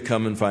Assyria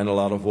come and find a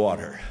lot of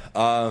water?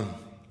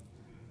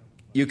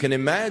 You can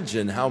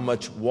imagine how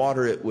much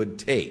water it would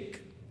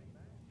take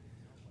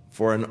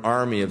for an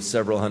army of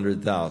several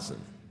hundred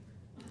thousand.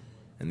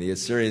 And the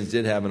Assyrians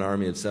did have an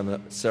army of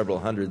several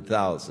hundred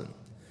thousand.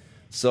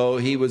 So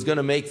he was going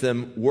to make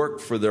them work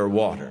for their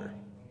water.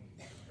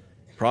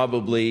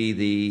 Probably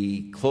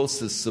the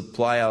closest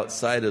supply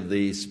outside of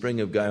the spring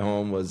of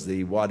Gihon was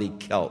the Wadi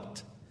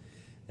Kelt.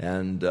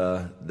 And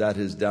that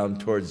is down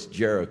towards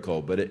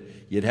Jericho. But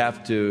you'd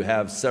have to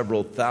have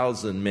several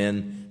thousand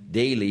men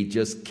daily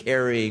just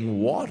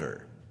carrying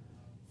water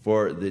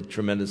for the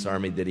tremendous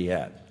army that he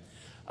had.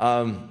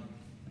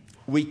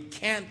 We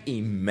can't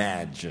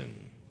imagine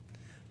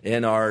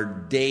in our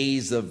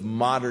days of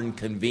modern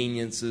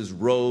conveniences,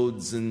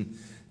 roads and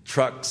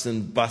trucks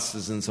and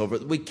buses and so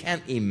forth, we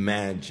can't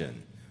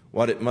imagine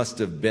what it must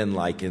have been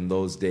like in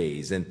those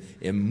days and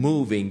in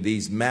moving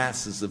these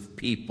masses of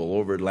people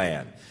over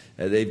land.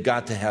 They've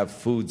got to have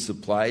food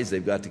supplies.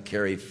 They've got to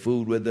carry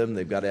food with them.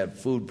 They've got to have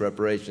food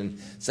preparation,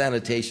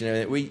 sanitation,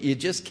 everything. You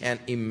just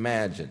can't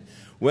imagine.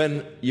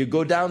 When you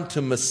go down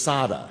to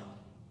Masada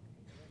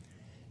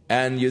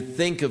and you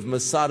think of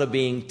Masada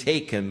being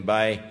taken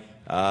by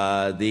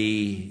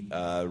the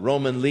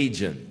Roman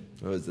legion,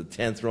 it was the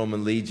 10th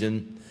Roman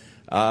legion,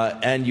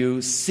 and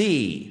you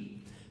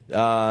see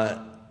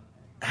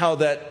how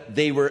that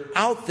they were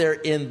out there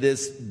in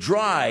this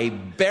dry,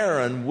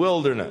 barren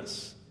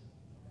wilderness.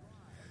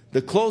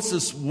 The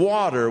closest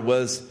water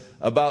was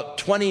about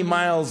 20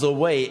 miles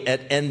away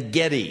at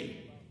En-Gedi.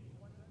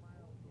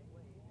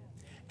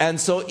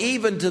 And so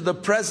even to the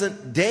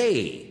present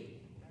day,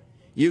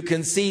 you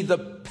can see the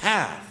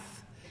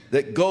path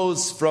that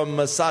goes from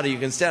Masada. You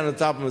can stand on the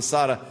top of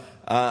Masada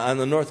on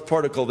the north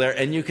portico there,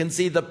 and you can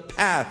see the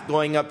path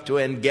going up to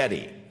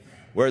En-Gedi,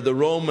 where the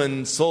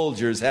Roman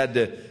soldiers had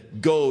to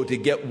go to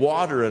get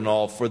water and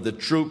all for the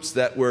troops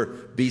that were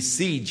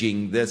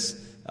besieging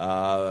this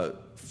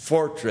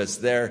fortress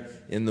there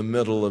in the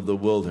middle of the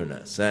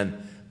wilderness.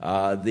 And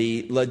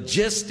the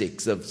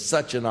logistics of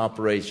such an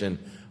operation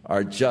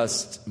are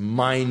just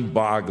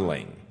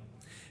mind-boggling.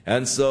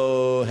 And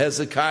so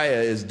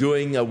Hezekiah is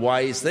doing a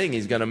wise thing.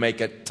 He's going to make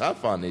it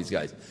tough on these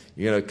guys.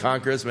 You're going to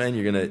conquer us, man.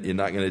 You're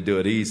not going to do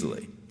it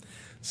easily.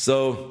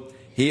 So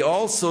he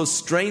also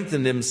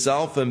strengthened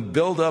himself and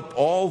built up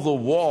all the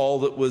wall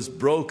that was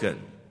broken.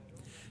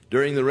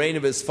 During the reign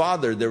of his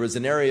father, there was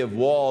an area of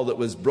wall that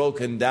was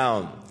broken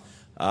down.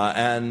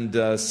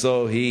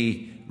 So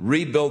he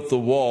rebuilt the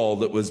wall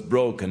that was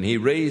broken. He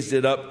raised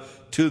it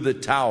up to the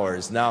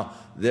towers. Now,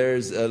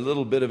 there's a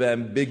little bit of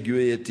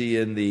ambiguity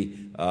in the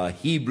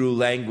Hebrew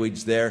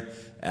language there,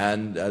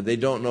 and they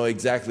don't know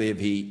exactly if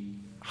he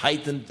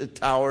heightened the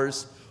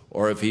towers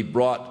or if he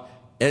brought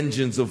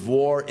engines of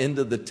war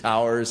into the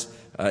towers.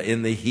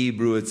 In the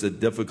Hebrew, it's a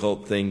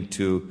difficult thing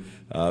to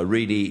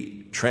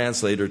really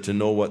translate or to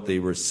know what they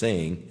were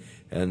saying.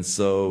 And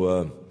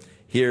so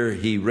here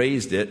he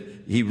raised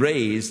it. He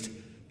raised,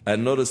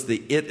 and notice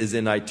the "it" is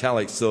in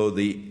italics, so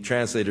the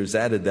translators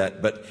added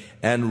that,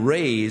 and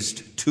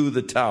raised to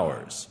the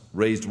towers.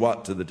 Raised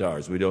what to the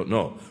towers? We don't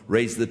know.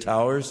 Raised the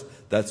towers?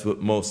 That's what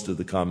most of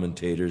the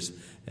commentators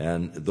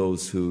and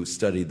those who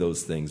study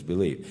those things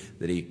believe,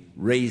 that he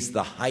raised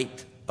the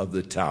height of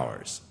the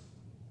towers.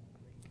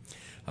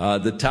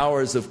 The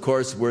towers, of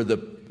course, were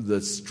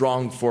the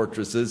strong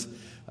fortresses.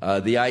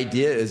 The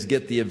idea is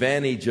get the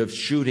advantage of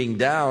shooting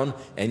down,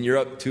 and you're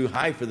up too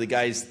high for the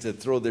guys to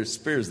throw their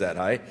spears that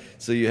high,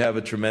 so you have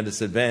a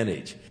tremendous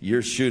advantage.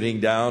 You're shooting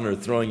down or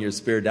throwing your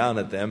spear down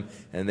at them,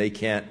 and they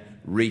can't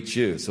reach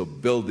you. So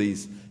build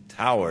these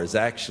towers.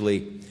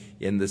 Actually,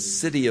 in the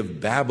city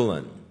of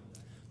Babylon,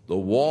 the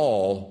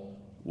wall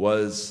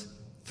was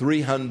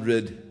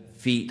 300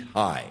 feet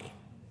high,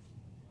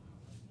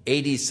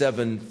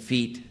 87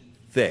 feet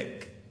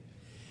thick.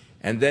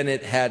 And then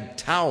it had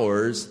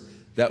towers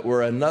that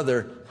were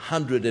another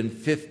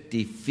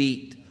 150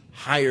 feet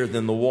higher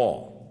than the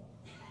wall.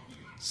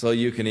 So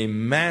you can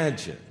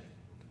imagine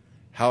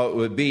how it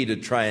would be to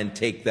try and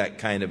take that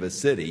kind of a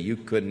city. You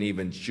couldn't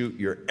even shoot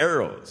your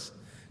arrows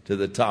to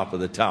the top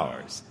of the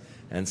towers.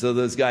 And so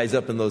those guys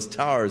up in those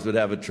towers would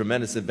have a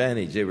tremendous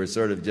advantage. They were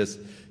sort of just,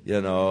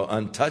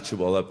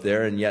 untouchable up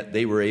there, and yet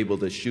they were able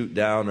to shoot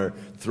down or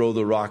throw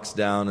the rocks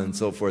down and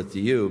so forth to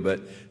you,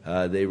 but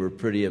they were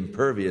pretty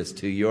impervious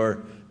to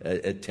your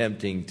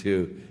attempting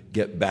to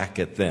get back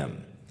at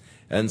them.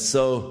 And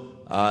so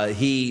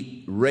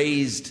he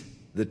raised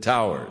the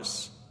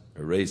towers,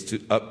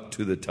 up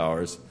to the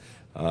towers,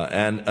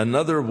 and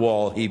another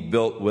wall he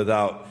built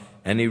without,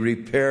 and he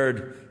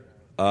repaired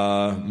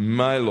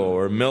Millo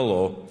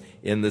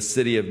in the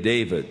city of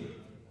David.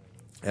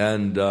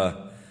 And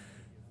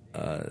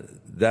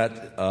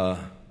that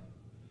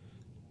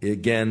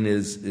again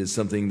is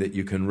something that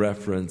you can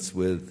reference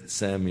with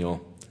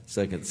 2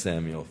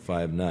 Samuel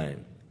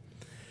 5:9.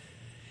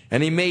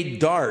 And he made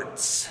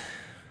darts,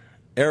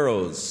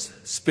 arrows,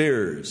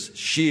 spears,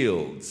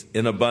 shields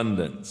in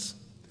abundance.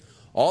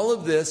 All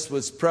of this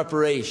was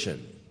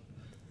preparation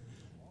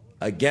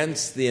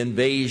against the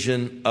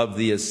invasion of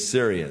the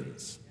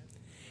Assyrians.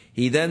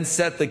 He then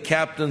set the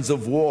captains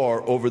of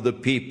war over the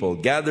people,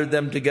 gathered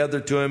them together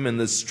to him in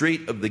the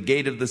street of the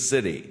gate of the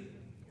city,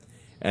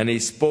 and he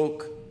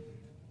spoke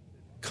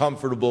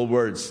comfortable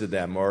words to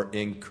them, or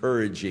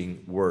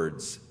encouraging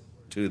words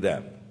to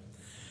them.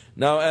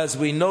 Now, as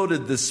we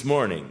noted this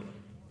morning,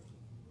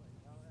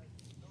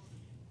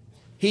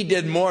 he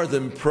did more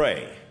than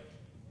pray.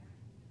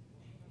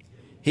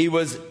 He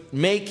was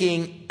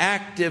making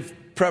active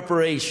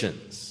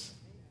preparations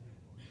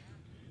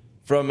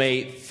from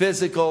a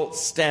physical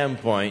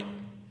standpoint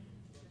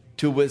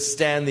to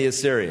withstand the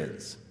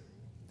Assyrians.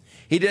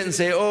 He didn't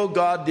say, "Oh,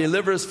 God,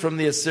 deliver us from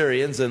the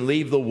Assyrians," and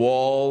leave the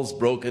walls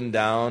broken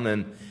down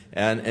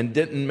and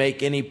didn't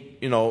make any,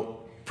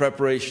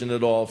 preparation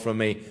at all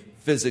from a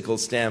physical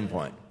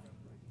standpoint.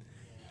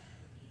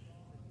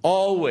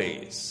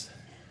 Always,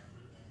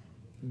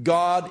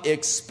 God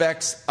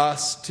expects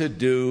us to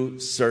do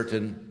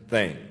certain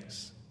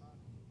things.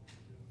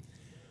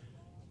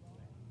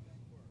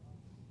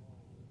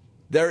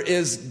 There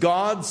is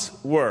God's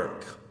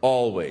work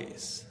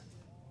always,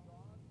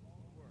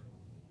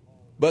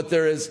 but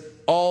there is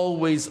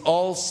always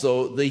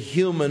also the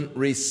human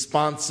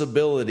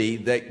responsibility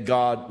that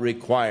God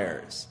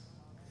requires.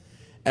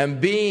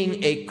 And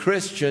being a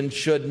Christian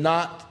should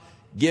not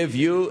give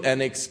you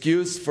an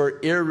excuse for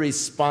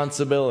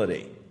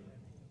irresponsibility.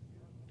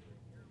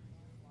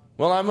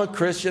 Well, I'm a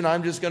Christian,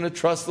 I'm just going to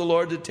trust the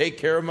Lord to take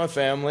care of my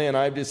family, and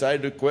I've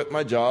decided to quit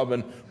my job,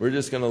 and we're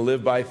just going to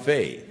live by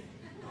faith.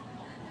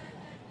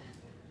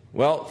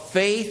 Well,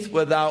 faith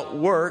without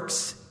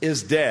works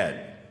is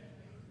dead.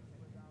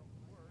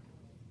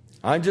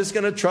 I'm just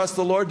going to trust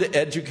the Lord to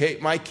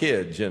educate my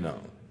kids,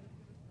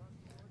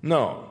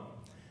 No.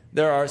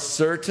 There are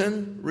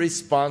certain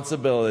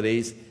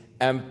responsibilities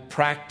and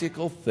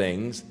practical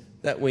things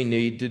that we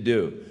need to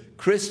do.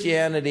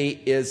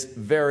 Christianity is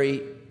very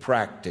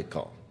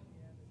practical.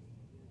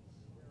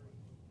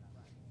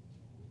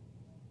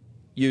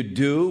 You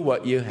do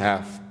what you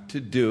have to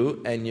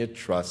do, and you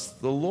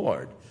trust the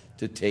Lord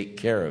to take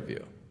care of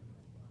you.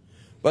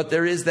 But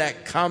there is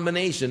that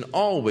combination,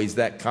 always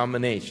that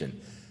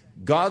combination.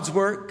 God's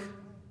work,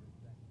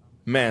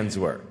 man's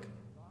work.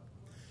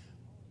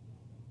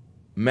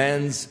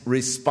 Man's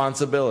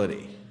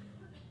responsibility.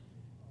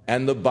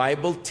 And the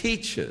Bible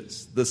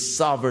teaches the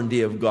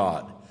sovereignty of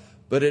God,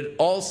 but it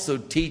also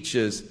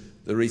teaches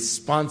the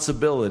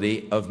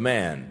responsibility of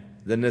man,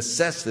 the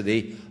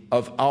necessity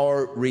of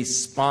our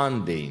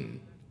responding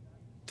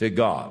to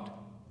God.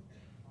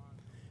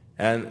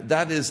 And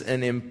that is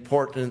an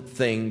important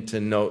thing to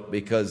note,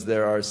 because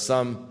there are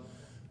some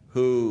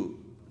who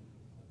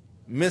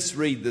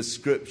misread the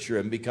Scripture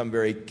and become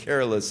very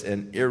careless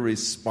and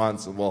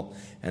irresponsible,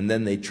 and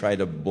then they try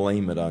to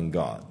blame it on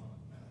God.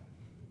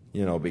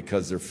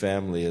 Because their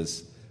family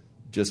has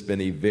just been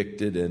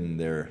evicted and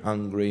they're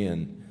hungry.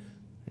 And,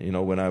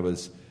 when I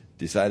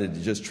decided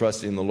to just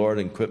trust in the Lord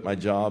and quit my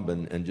job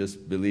and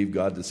just believe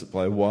God to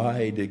supply,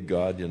 why did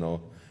God,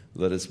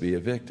 let us be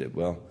evicted?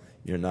 Well,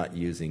 you're not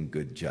using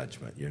good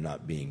judgment. You're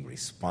not being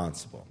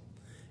responsible.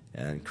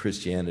 And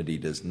Christianity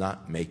does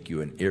not make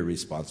you an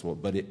irresponsible,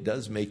 but it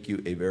does make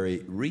you a very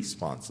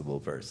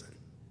responsible person.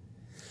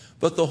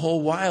 But the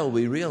whole while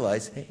we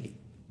realize, hey,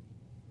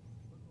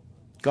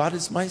 God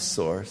is my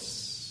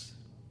source.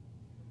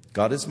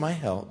 God is my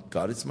help.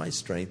 God is my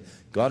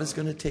strength. God is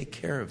going to take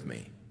care of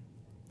me.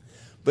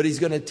 But He's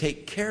going to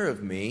take care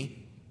of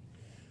me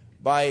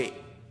by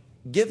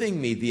giving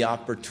me the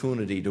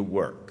opportunity to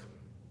work.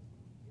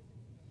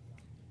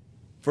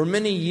 For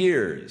many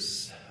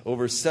years,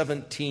 over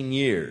 17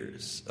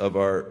 years of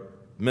our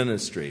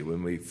ministry,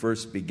 when we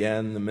first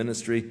began the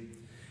ministry,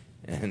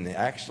 and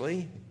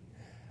actually,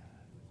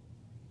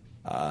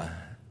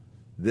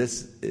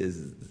 this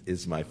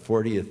is my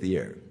 40th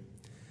year.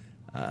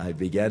 I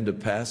began to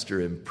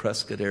pastor in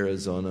Prescott,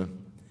 Arizona,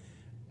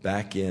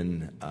 back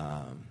in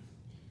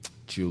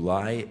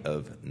July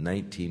of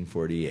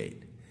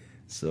 1948.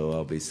 So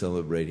I'll be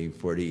celebrating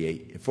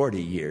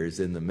 40 years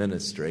in the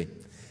ministry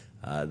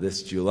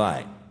this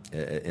July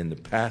in the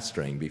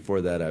pastoring.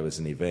 Before that, I was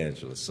an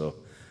evangelist, so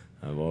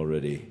I've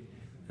already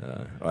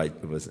I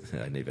was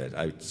an evangelist.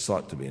 I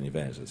sought to be an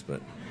evangelist,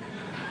 but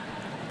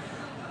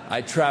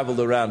I traveled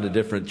around to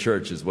different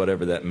churches,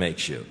 whatever that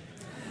makes you.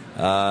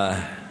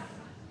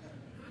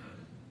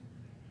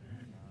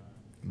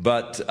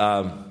 But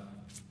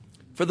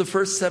for the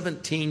first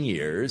 17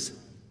 years,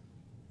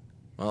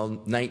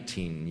 well,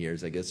 19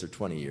 years, I guess, or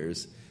 20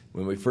 years,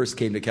 when we first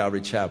came to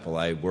Calvary Chapel,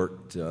 I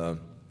worked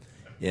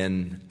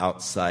in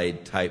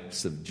outside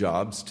types of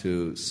jobs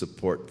to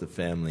support the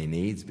family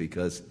needs,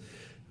 because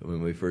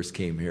when we first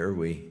came here,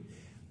 we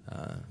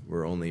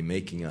were only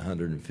making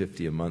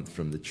 $150 a month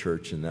from the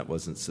church, and that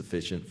wasn't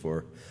sufficient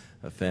for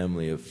a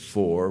family of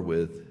 4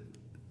 with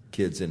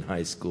kids in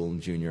high school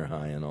and junior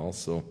high and all.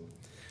 So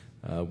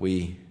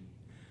we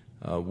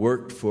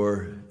worked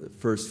for the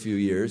first few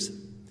years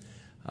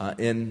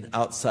in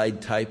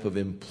outside type of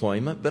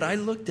employment, but I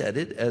looked at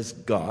it as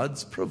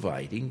God's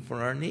providing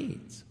for our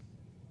needs.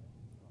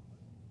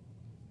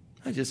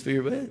 I just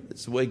figured, well,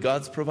 it's the way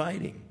God's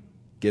providing,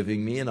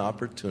 giving me an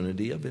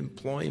opportunity of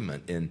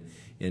employment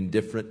in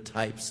different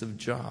types of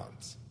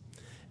jobs.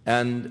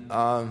 And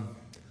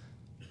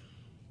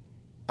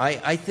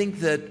I think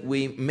that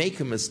we make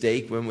a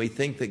mistake when we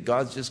think that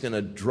God's just going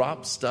to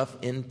drop stuff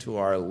into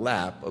our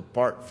lap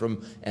apart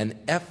from an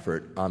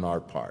effort on our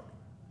part.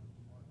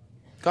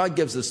 God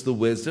gives us the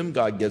wisdom,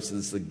 God gives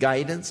us the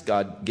guidance,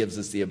 God gives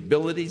us the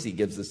abilities, He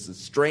gives us the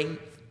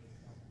strength,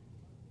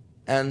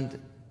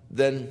 and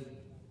then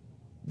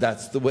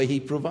that's the way He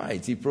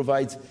provides. He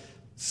provides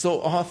so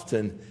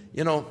often.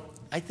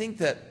 I think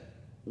that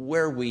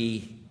where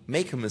we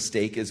make a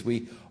mistake is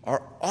we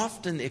are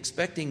often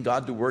expecting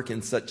God to work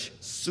in such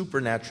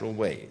supernatural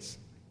ways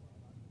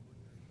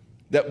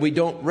that we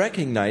don't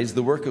recognize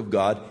the work of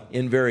God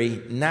in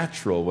very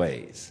natural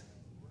ways.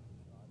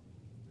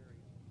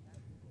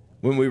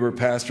 When we were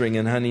pastoring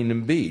in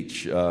Huntington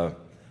Beach,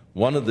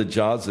 one of the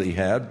jobs we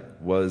had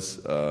was,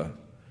 of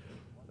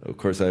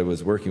course, I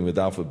was working with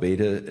Alpha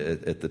Beta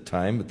at the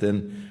time, but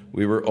then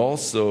we were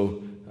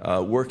also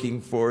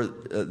working for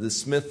the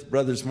Smith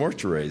Brothers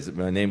mortuaries.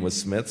 My name was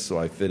Smith, so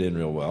I fit in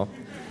real well.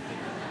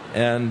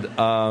 And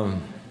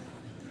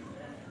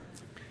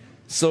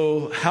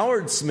so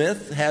Howard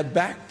Smith had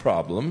back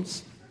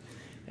problems,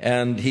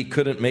 and he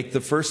couldn't make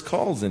the first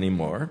calls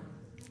anymore.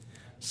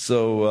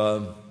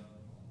 So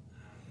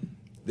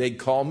they'd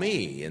call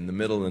me in the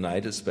middle of the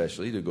night,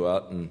 especially, to go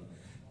out and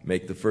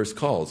make the first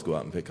calls, go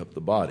out and pick up the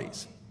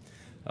bodies.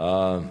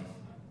 I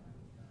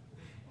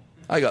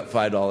got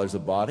 $5 a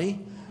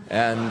body,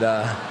 and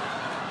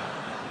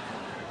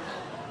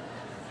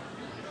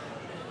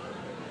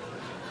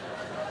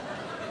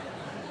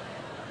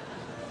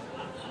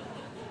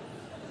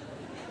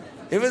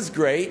it was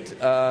great.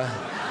 The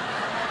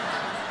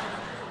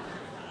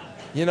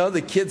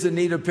kids that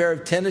need a pair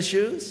of tennis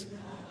shoes,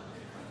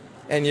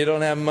 and you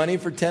don't have money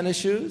for tennis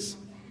shoes,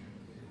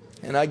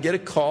 and I get a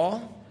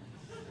call.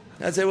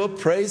 I'd say, well,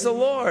 praise the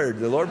Lord.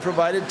 The Lord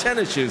provided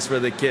tennis shoes for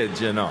the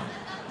kids,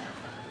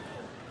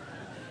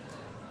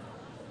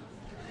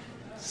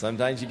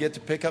 Sometimes you get to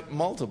pick up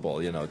multiple,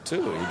 too.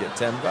 You get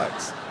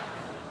 $10.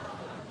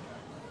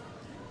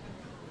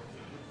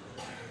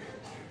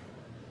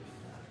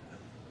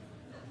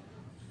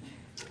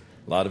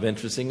 A lot of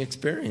interesting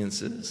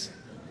experiences.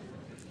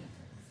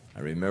 I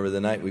remember the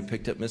night we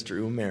picked up Mr.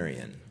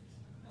 Umarian.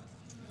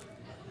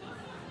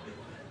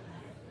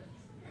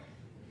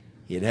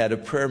 He had a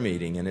prayer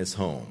meeting in his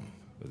home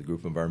with a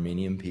group of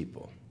Armenian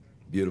people,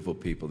 beautiful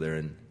people there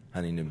in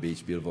Huntington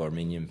Beach, beautiful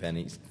Armenian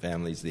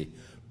families, the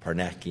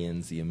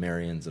Parnakians, the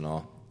Amarians, and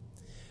all.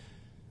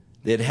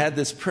 They had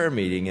this prayer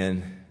meeting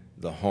in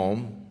the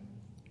home.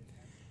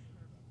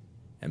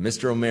 And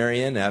Mr.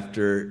 Omarian,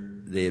 after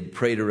they had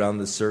prayed around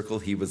the circle,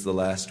 he was the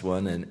last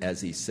one. And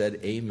as he said,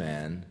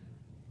 amen,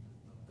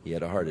 he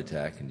had a heart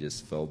attack and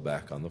just fell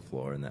back on the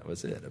floor, and that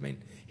was it. I mean,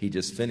 he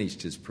just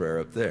finished his prayer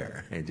up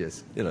there. And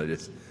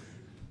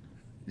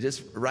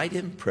just right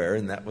in prayer,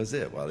 and that was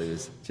it. While he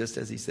was, just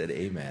as he said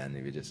amen,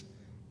 he just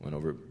went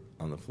over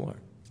on the floor.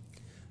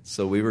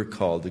 So we were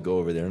called to go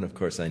over there, and of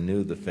course I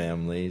knew the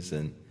families,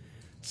 and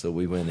so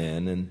we went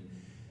in and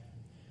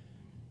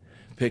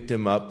picked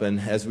him up, and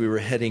as we were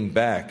heading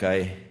back,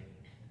 I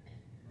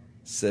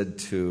said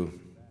to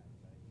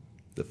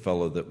the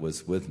fellow that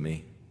was with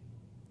me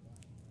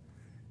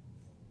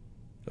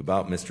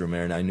about Mr.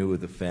 Omarian. I knew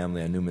the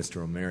family. I knew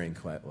Mr. Omarian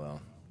quite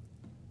well.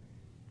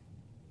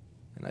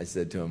 And I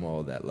said to him,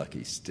 oh, that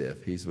lucky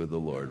stiff. He's with the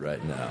Lord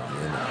right now,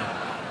 you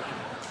know.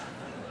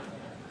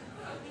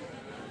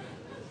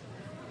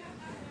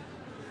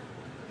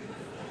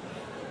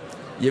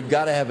 You've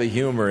got to have a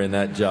humor in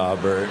that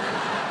job or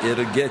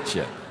it'll get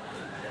you.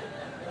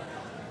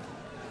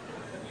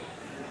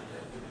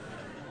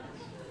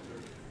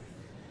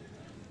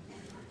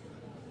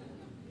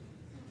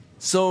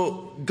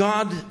 So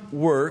God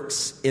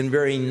works in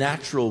very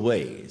natural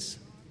ways.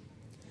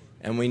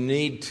 And we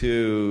need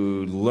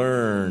to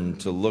learn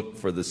to look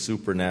for the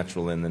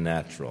supernatural in the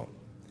natural.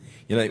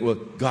 You know, well,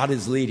 God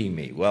is leading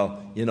me.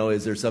 Well, you know,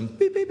 is there some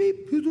beep, beep,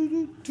 beep,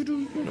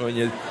 you know, and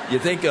you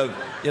think of,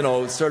 you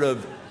know, sort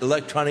of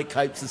electronic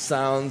types of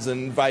sounds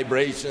and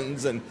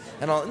vibrations and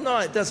all. No,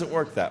 it doesn't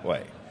work that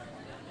way.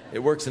 It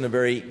works in a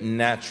very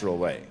natural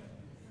way.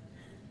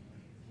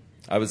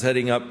 I was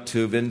heading up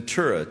to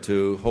Ventura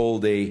to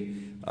hold a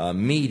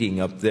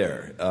meeting up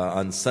there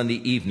on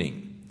Sunday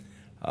evening.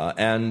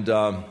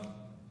 I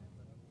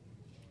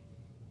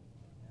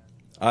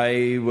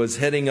was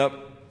heading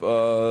up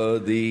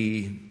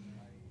the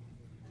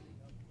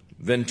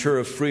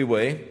Ventura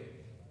Freeway,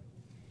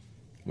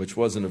 which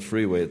wasn't a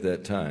freeway at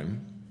that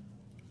time.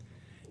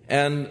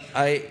 And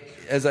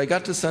as I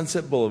got to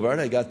Sunset Boulevard,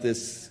 I got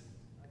this,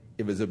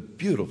 it was a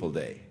beautiful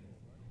day.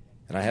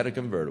 And I had a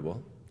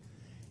convertible.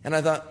 And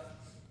I thought,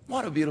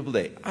 what a beautiful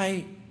day.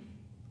 I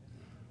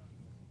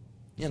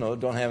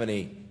don't have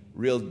any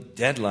real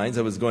deadlines.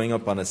 I was going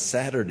up on a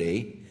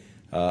Saturday.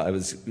 I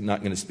was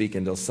not going to speak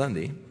until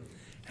Sunday.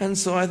 And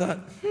so I thought,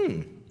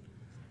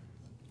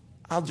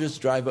 I'll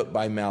just drive up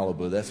by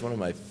Malibu. That's one of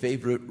my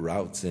favorite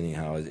routes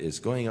anyhow, is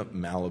going up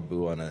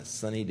Malibu on a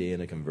sunny day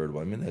in a convertible.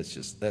 I mean,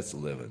 that's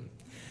living.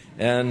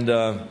 And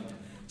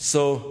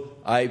so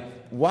I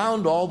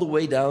wound all the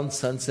way down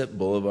Sunset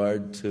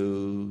Boulevard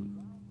to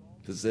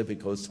Pacific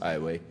Coast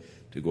Highway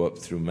to go up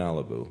through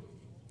Malibu.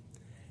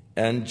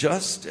 And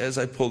just as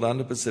I pulled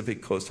onto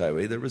Pacific Coast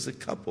Highway, there was a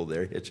couple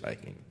there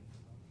hitchhiking.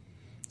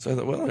 So I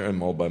thought, well,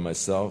 I'm all by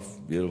myself,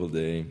 beautiful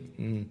day,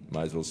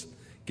 might as well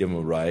give them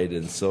a ride.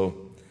 And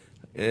so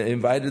I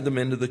invited them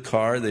into the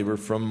car. They were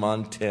from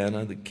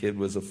Montana. The kid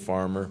was a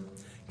farmer,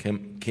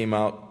 came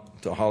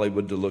out to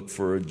Hollywood to look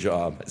for a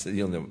job. I said,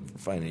 you'll never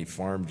find any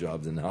farm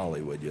jobs in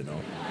Hollywood, you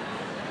know.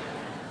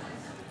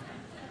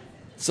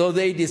 So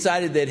they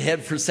decided they'd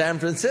head for San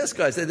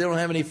Francisco. I said, they don't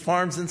have any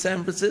farms in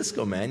San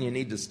Francisco, man. You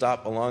need to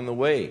stop along the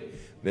way,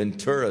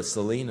 Ventura,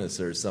 Salinas,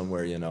 or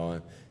somewhere, you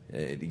know,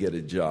 to get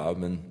a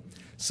job. And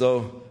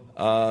so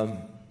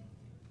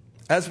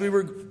as we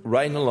were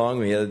riding along,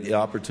 we had the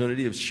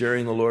opportunity of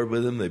sharing the Lord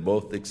with them. They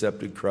both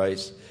accepted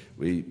Christ.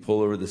 We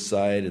pulled over the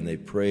side, and they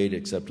prayed,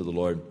 accepted the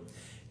Lord.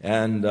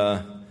 And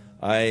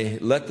I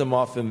let them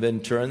off in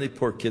Ventura, and the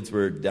poor kids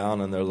were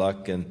down on their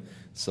luck, and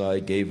so I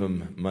gave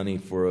them money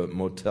for a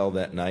motel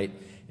that night.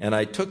 And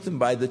I took them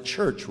by the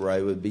church where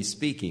I would be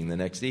speaking the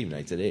next evening.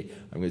 I said, hey,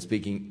 I'm going to be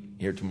speaking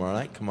here tomorrow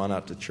night. Come on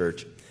out to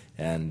church,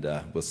 and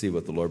we'll see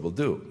what the Lord will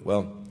do.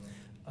 Well,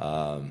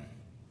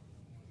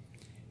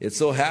 it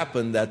so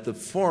happened that the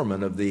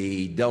foreman of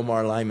the Del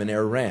Mar Lime and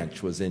Air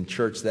Ranch was in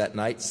church that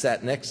night,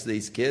 sat next to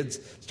these kids,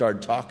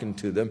 started talking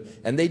to them,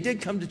 and they did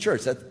come to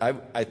church. I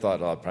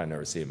thought, I'll probably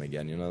never see them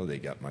again. You know, they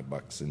got my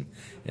bucks,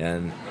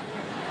 and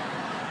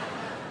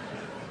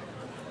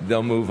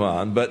they'll move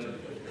on. But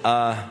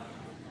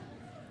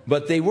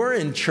they were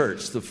in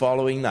church the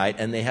following night,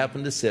 and they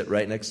happened to sit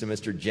right next to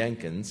Mr.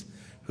 Jenkins,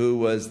 who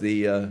was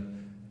the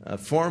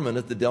foreman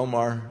at the Del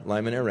Mar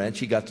Lime and Air Ranch.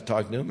 He got to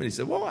talk to him, and he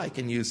said, well, I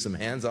can use some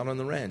hands out on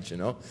the ranch, you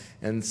know.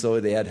 And so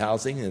they had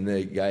housing, and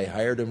the guy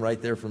hired him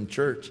right there from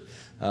church.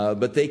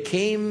 But they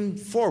came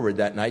forward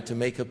that night to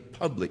make a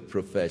public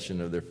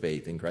profession of their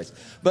faith in Christ.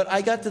 But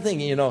I got to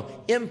thinking, you know,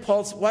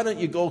 impulse, why don't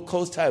you go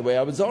Coast Highway?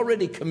 I was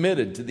already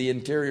committed to the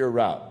interior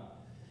route.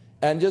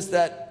 And just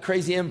that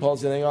crazy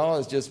impulse, you think, oh,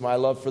 it's just my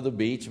love for the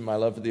beach and my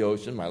love for the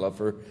ocean, my love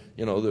for,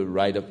 you know, the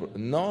ride up.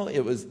 No,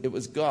 it was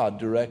God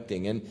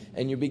directing.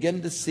 And you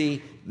begin to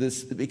see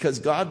this, because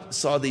God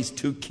saw these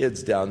two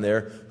kids down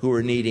there who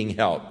were needing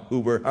help, who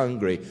were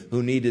hungry,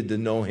 who needed to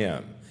know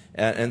Him.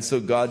 And so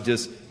God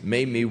just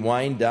made me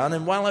wind down.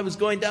 And while I was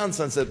going down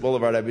Sunset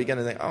Boulevard, I began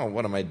to think, oh,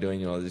 what am I doing?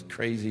 These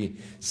crazy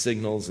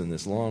signals and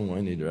this long,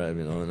 windy drive,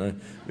 and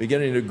I'm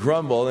beginning to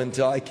grumble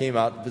until I came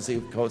out to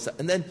Pacific Coast.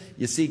 And then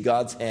you see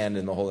God's hand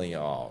in the whole thing.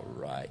 All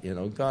right,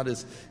 God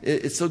is,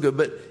 it's so good.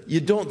 But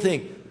you don't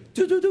think,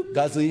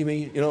 God's leading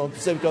me,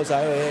 Pacific Coast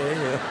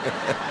Highway.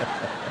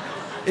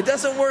 It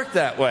doesn't work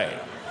that way.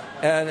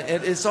 And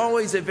it's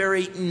always a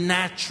very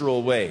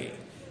natural way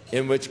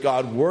in which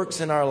God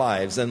works in our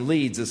lives and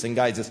leads us and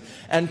guides us.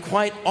 And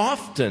quite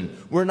often,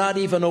 we're not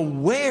even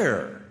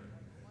aware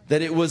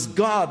that it was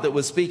God that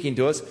was speaking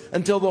to us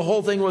until the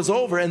whole thing was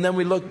over. And then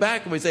we look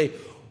back and we say,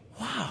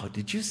 wow,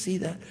 did you see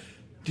that?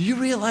 Do you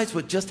realize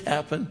what just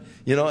happened?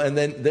 And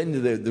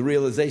then the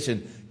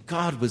realization,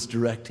 God was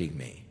directing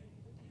me.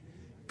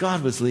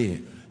 God was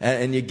leading.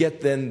 And you get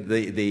then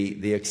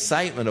the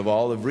excitement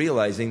of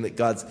realizing that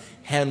God's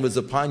hand was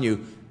upon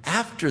you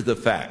after the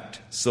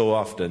fact so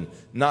often,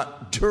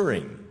 not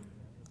during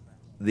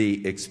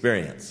the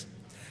experience.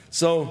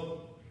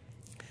 So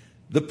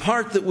the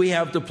part that we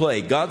have to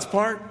play, God's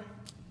part,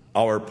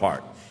 our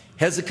part.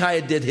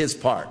 Hezekiah did his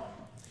part.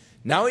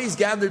 Now he's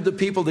gathered the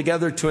people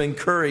together to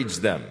encourage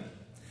them.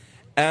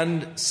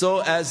 And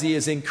so as he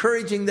is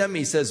encouraging them,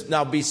 he says,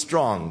 now be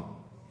strong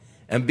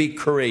and be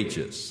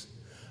courageous.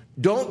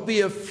 Don't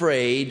be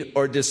afraid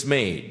or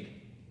dismayed.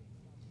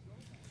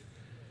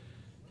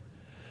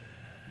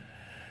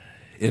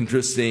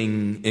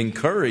 Interesting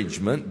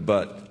encouragement,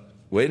 but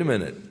wait a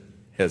minute,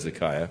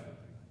 Hezekiah.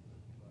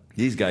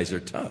 These guys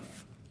are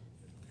tough.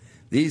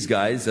 These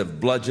guys have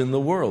bludgeoned the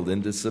world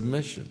into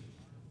submission.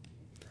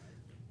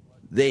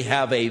 They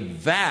have a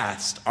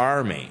vast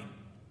army.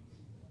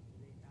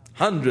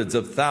 Hundreds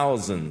of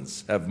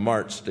thousands have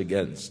marched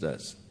against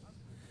us.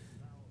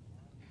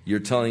 You're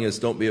telling us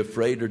don't be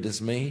afraid or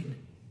dismayed?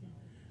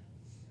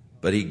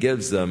 But he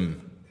gives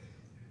them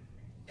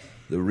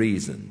the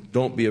reason.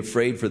 Don't be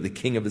afraid for the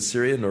king of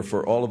Assyria, nor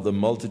for all of the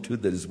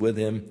multitude that is with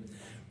him,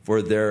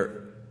 for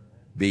there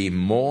be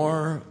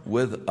more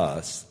with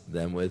us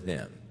than with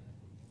him.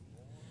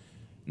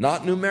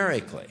 Not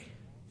numerically,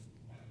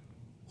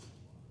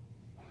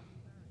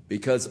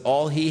 because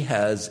all he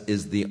has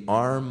is the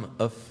arm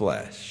of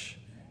flesh.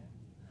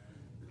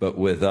 But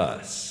with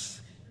us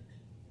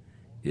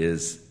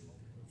is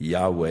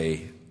Yahweh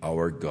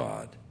our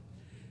God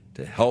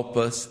to help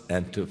us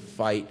and to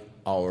fight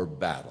our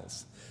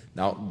battles.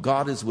 Now,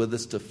 God is with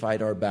us to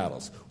fight our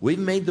battles. We've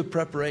made the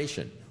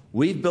preparation.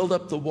 We've built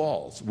up the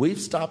walls. We've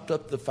stopped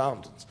up the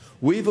fountains.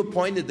 We've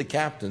appointed the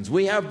captains.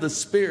 We have the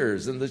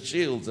spears and the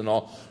shields and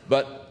all.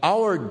 But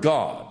our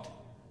God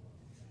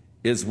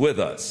is with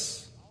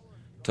us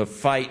to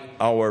fight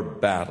our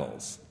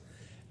battles.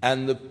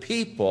 And the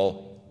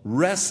people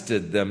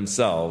rested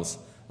themselves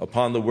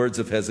upon the words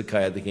of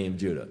Hezekiah, the king of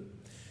Judah.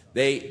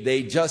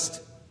 They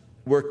just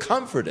were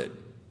comforted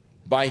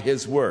by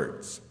his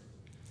words.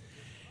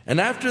 And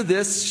after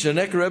this,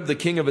 Sennacherib, the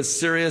king of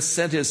Assyria,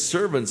 sent his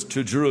servants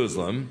to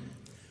Jerusalem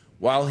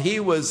while he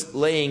was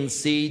laying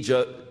siege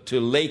to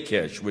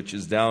Lachish, which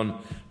is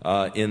down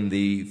in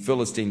the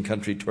Philistine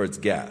country towards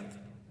Gath.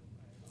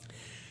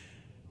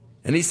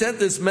 And he sent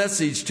this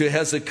message to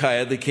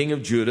Hezekiah, the king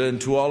of Judah, and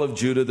to all of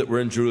Judah that were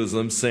in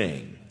Jerusalem,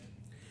 saying,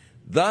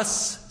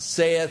 Thus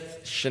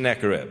saith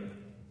Sennacherib,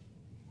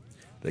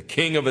 the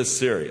king of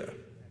Assyria,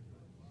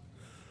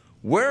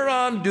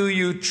 whereon do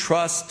you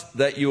trust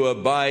that you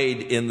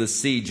abide in the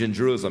siege in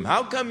Jerusalem?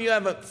 How come you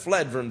haven't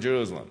fled from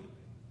Jerusalem?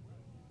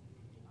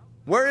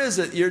 Where is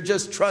it you're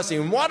just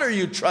trusting? What are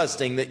you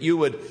trusting that you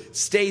would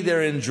stay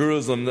there in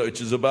Jerusalem,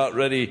 which is about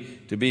ready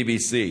to be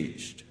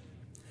besieged?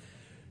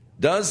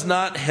 Does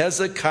not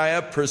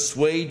Hezekiah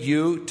persuade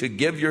you to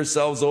give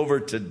yourselves over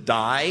to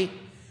die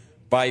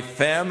by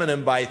famine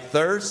and by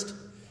thirst?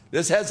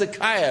 This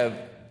Hezekiah,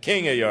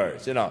 king of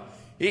yours,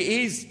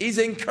 he's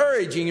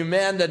encouraging a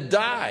man to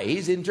die.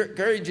 He's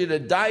encouraging you to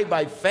die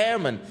by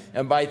famine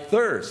and by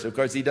thirst. Of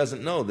course, he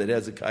doesn't know that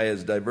Hezekiah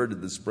has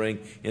diverted the spring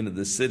into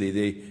the city.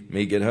 They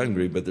may get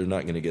hungry, but they're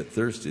not going to get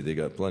thirsty. They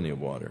got plenty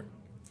of water.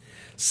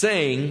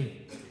 Saying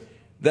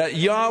that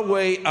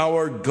Yahweh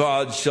our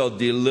God shall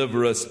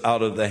deliver us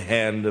out of the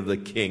hand of the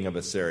king of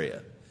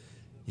Assyria.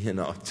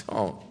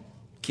 Don't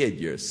kid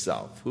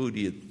yourself. Who do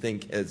you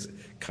think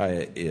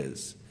Hezekiah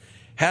is?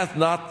 Hath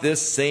not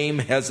this same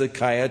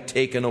Hezekiah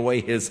taken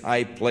away his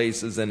high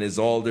places and his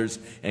altars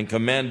and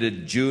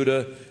commanded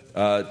Judah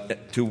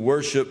to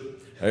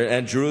worship,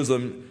 and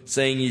Jerusalem,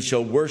 saying, Ye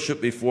shall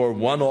worship before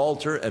one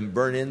altar and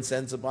burn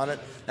incense upon it?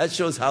 That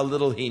shows how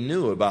little he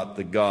knew about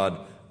the God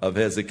of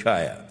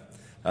Hezekiah.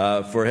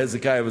 For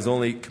Hezekiah was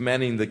only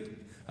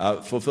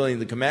fulfilling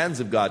the commands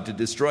of God to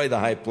destroy the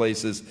high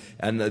places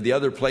and the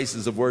other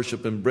places of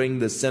worship and bring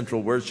the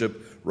central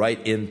worship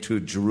right into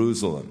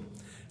Jerusalem.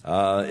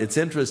 It's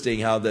interesting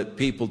how that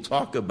people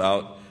talk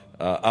about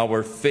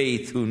our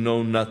faith who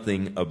know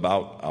nothing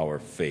about our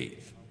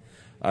faith.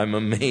 I'm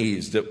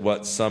amazed at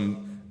what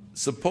some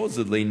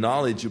supposedly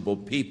knowledgeable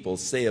people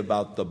say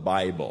about the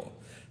Bible,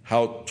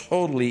 how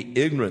totally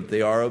ignorant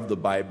they are of the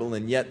Bible,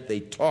 and yet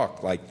they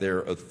talk like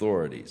they're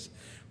authorities.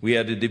 We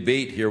had a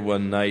debate here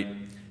one night,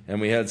 and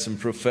we had some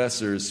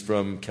professors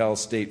from Cal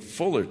State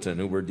Fullerton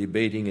who were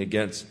debating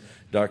against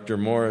Dr.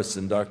 Morris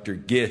and Dr.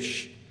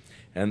 Gish.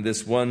 And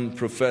this one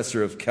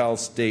professor of Cal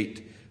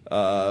State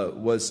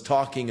was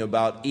talking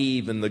about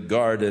Eve in the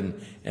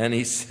garden, and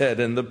he said,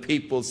 and the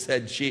people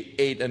said she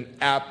ate an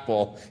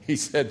apple. He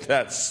said,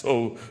 that's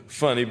so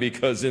funny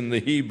because in the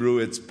Hebrew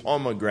it's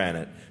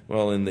pomegranate.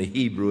 Well, in the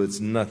Hebrew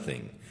it's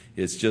nothing.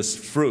 It's just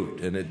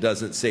fruit, and it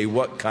doesn't say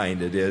what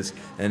kind it is,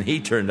 and he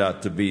turned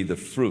out to be the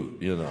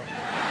fruit, you know.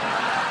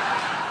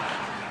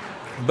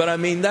 But I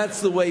mean,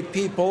 that's the way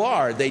people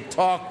are. They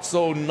talk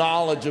so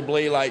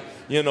knowledgeably, like,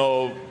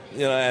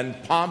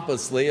 and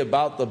pompously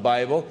about the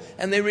Bible,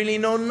 and they really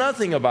know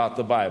nothing about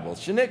the Bible.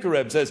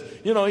 Sennacherib says,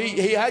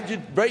 he had you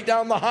break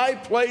down the high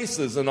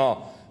places and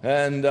all,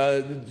 and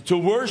to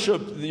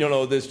worship,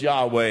 this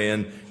Yahweh,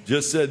 and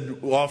just said,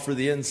 offer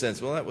the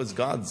incense. Well, that was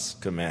God's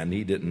command.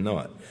 He didn't know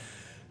it.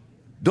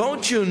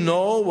 Don't you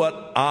know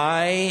what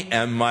I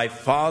and my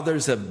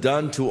fathers have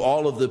done to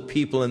all of the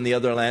people in the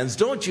other lands?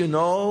 Don't you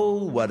know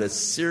what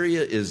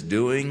Assyria is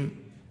doing?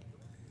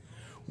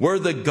 Were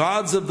the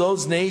gods of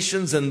those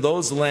nations and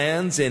those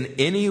lands in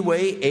any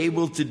way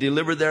able to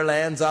deliver their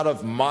lands out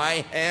of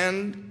my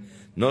hand?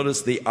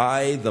 Notice the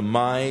I, the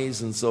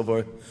my's, and so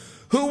forth.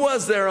 Who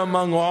was there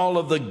among all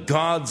of the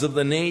gods of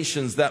the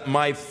nations that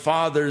my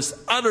fathers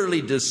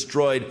utterly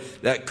destroyed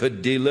that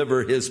could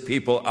deliver his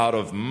people out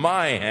of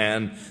my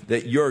hand,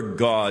 that your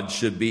God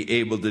should be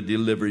able to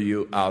deliver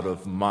you out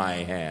of my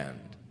hand?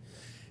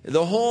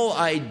 The whole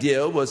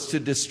idea was to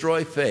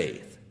destroy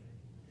faith,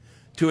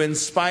 to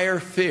inspire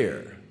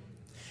fear.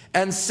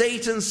 And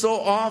Satan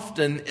so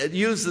often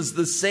uses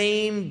the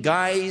same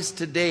guise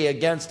today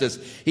against us.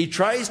 He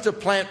tries to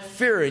plant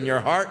fear in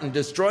your heart and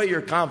destroy your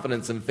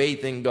confidence and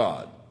faith in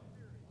God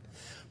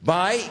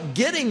by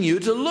getting you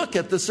to look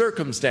at the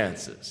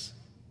circumstances,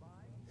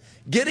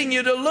 getting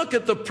you to look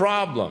at the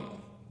problem,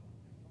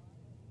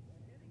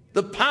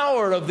 the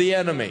power of the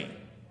enemy.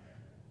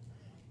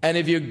 And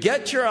if you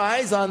get your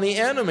eyes on the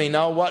enemy,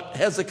 now what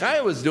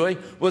Hezekiah was doing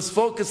was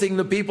focusing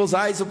the people's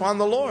eyes upon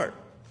the Lord.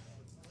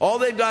 All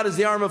they've got is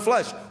the arm of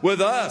flesh. With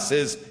us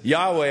is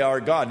Yahweh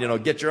our God.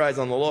 Get your eyes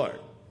on the Lord.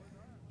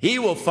 He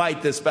will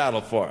fight this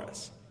battle for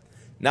us.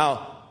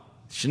 Now,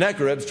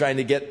 Sennacherib's trying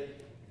to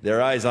get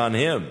their eyes on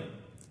him,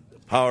 the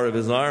power of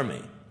his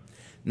army.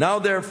 Now,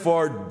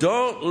 therefore,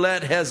 don't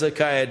let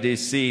Hezekiah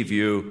deceive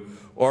you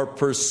or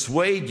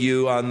persuade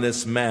you on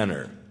this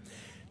manner.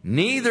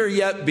 Neither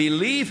yet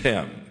believe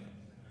him.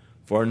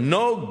 For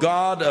no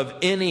God of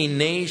any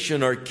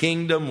nation or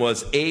kingdom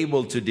was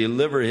able to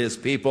deliver his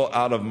people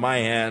out of my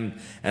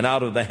hand and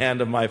out of the hand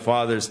of my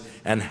fathers.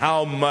 And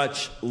how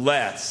much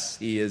less,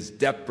 he is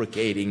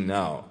deprecating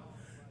now,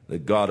 the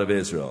God of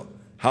Israel,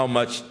 how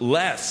much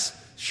less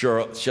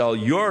shall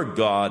your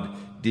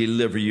God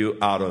deliver you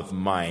out of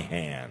my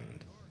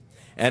hand?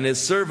 And his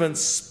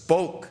servants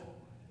spoke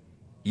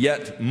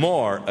yet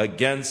more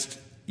against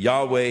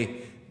Yahweh,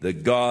 the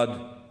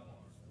God,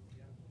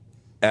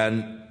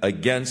 and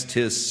against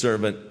his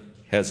servant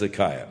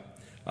Hezekiah.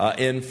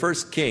 In 1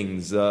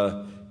 Kings,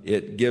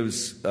 it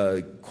gives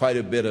quite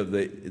a bit of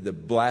the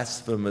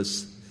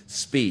blasphemous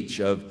speech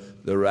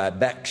of the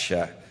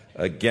Rabbekshah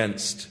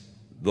against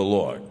the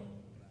Lord.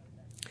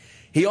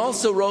 He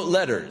also wrote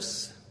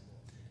letters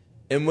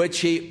in which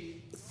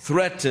he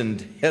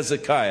threatened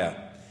Hezekiah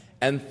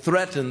and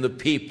threatened the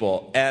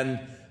people and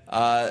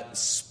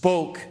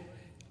spoke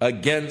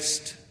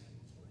against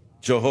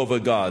Jehovah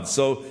God.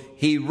 So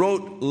he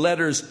wrote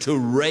letters to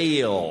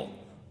rail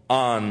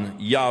on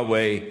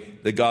Yahweh,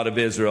 the God of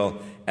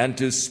Israel, and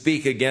to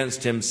speak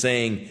against him,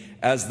 saying,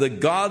 as the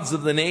gods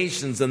of the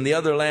nations and the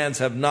other lands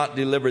have not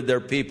delivered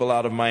their people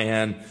out of my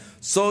hand,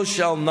 so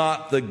shall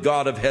not the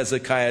God of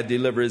Hezekiah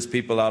deliver his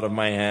people out of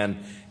my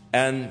hand.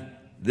 And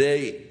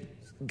the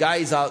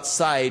guys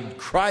outside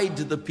cried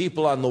to the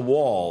people on the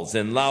walls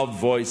in loud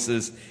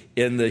voices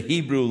in the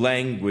Hebrew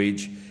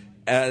language,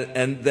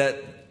 and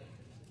that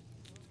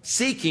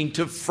seeking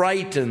to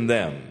frighten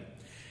them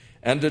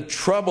and to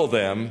trouble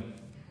them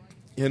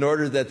in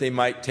order that they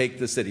might take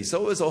the city.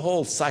 So it was a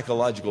whole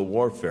psychological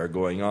warfare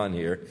going on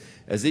here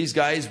as these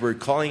guys were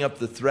calling up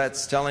the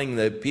threats, telling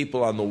the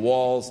people on the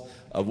walls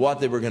of what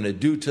they were going to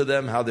do to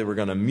them, how they were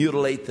going to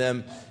mutilate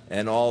them,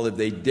 and all if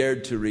they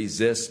dared to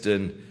resist,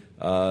 and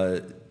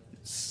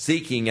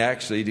seeking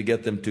actually to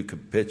get them to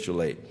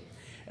capitulate.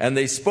 And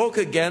they spoke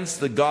against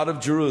the God of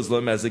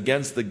Jerusalem as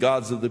against the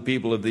gods of the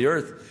people of the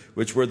earth,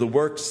 which were the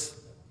works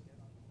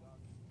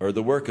or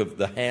the work of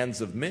the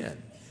hands of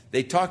men.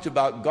 They talked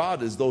about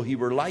God as though he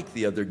were like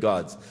the other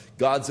gods,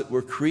 gods that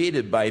were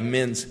created by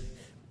men's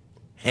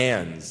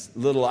hands,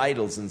 little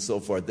idols and so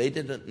forth. They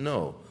didn't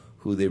know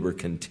who they were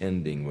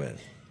contending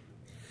with.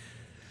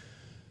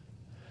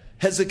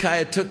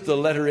 Hezekiah took the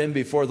letter in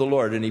before the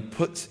Lord, and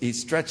he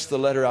stretched the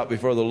letter out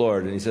before the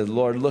Lord, and he said,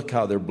 Lord, look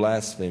how they're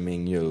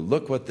blaspheming you.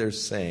 Look what they're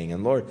saying.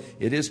 And Lord,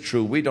 it is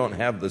true, we don't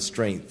have the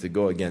strength to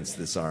go against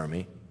this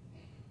army.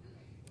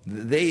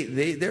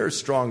 They're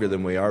stronger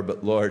than we are,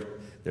 but Lord,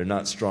 they're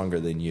not stronger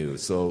than you.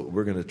 So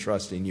we're going to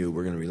trust in you.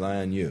 We're going to rely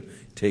on you.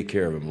 Take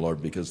care of them,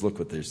 Lord, because look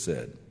what they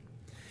said.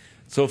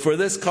 So for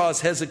this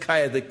cause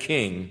Hezekiah the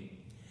king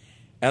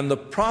and the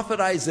prophet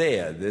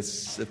Isaiah,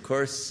 this, of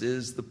course,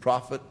 is the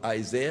prophet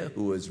Isaiah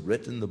who has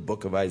written the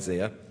book of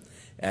Isaiah,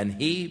 and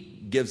he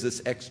gives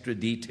us extra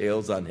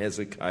details on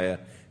Hezekiah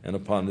and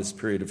upon this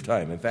period of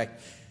time. In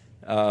fact,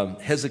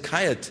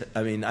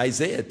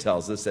 Isaiah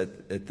tells us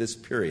at this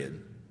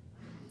period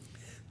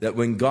that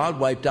when God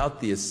wiped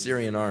out the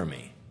Assyrian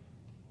army,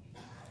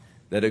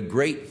 that a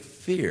great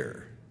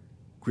fear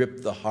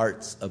gripped the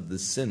hearts of the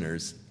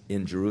sinners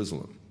in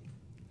Jerusalem.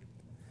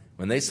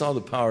 When they saw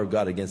the power of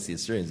God against the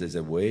Assyrians, they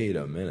said, wait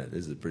a minute,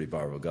 this is a pretty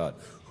powerful God.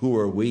 Who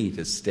are we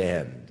to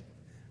stand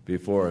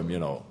before him,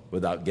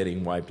 without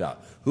getting wiped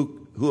out?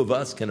 Who of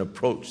us can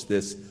approach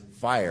this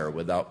fire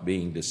without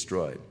being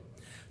destroyed?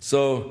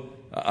 So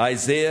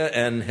Isaiah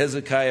and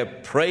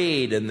Hezekiah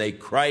prayed and they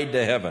cried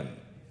to heaven.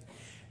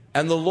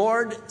 And the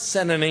Lord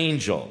sent an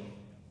angel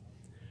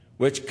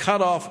which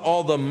cut off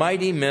all the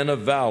mighty men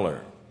of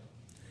valor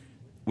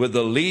with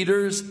the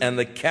leaders and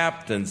the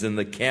captains in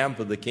the camp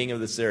of the king of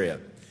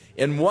Assyria.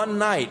 In one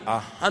night,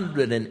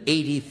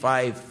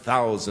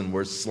 185,000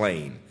 were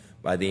slain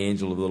by the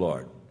angel of the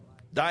Lord.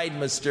 Died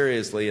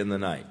mysteriously in the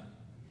night.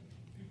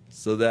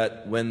 So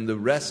that when the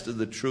rest of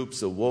the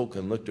troops awoke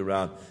and looked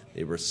around,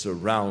 they were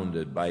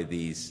surrounded by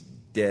these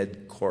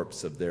dead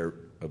corpses of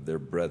their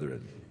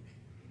brethren.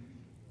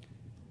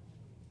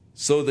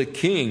 So the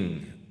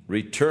king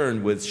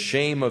returned with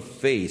shame of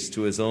face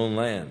to his own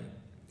land.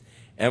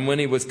 And when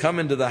he was come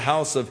into the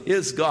house of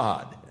his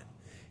God,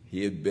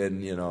 he had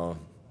been,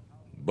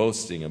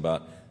 boasting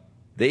about,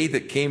 they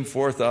that came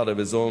forth out of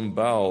his own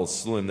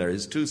bowels slew him there.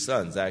 His two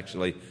sons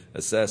actually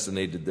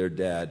assassinated their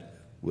dad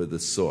with a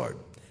sword.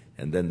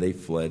 And then they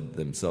fled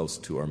themselves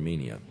to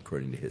Armenia,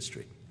 according to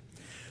history.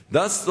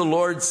 Thus the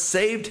Lord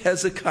saved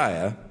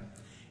Hezekiah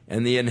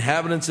and the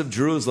inhabitants of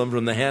Jerusalem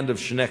from the hand of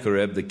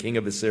Sennacherib, the king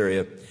of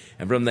Assyria,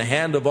 and from the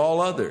hand of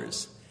all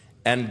others,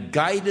 and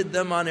guided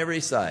them on every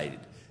side.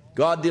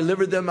 God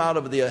delivered them out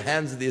of the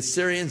hands of the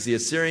Assyrians. The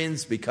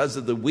Assyrians, because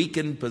of the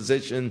weakened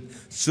position,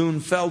 soon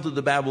fell to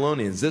the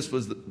Babylonians. This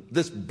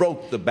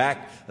broke the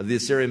back of the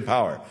Assyrian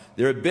power.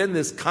 There had been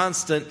this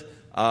constant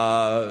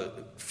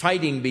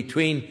fighting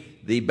between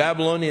the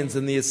Babylonians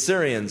and the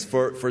Assyrians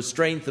for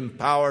strength and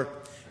power,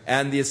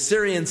 and the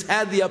Assyrians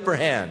had the upper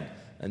hand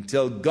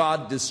until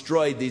God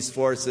destroyed these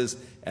forces,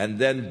 and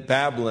then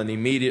Babylon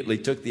immediately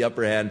took the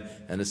upper hand,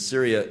 and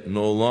Assyria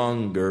no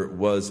longer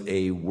was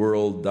a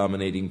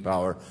world-dominating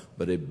power,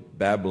 but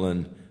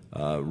Babylon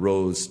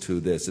rose to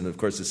this. And of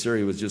course,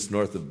 Assyria was just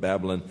north of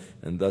Babylon,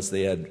 and thus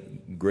they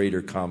had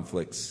greater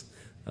conflicts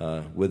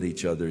with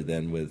each other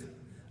than with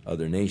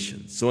other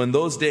nations. So in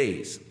those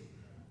days,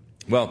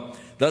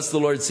 thus the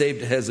Lord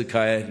saved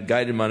Hezekiah,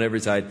 guided him on every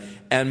side,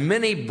 and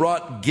many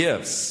brought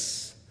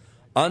gifts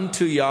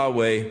unto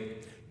Yahweh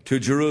to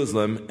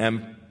Jerusalem,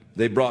 and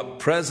they brought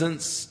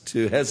presents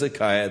to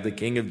Hezekiah, the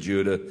king of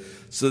Judah,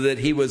 so that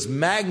he was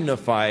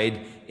magnified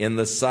in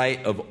the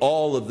sight of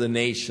all of the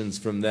nations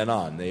from then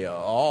on.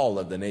 All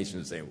of the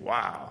nations say,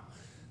 wow,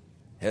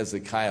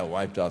 Hezekiah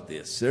wiped out the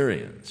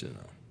Assyrians,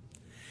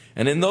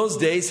 And in those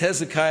days,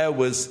 Hezekiah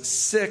was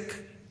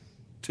sick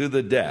to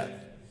the death.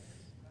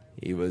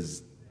 He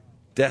was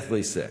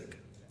deathly sick.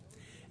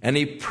 And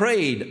he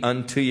prayed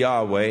unto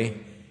Yahweh,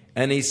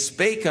 and he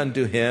spake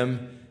unto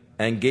him,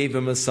 and gave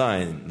him a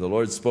sign. The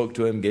Lord spoke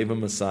to him, gave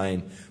him a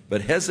sign.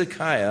 But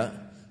Hezekiah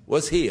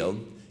was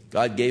healed.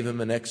 God gave him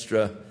an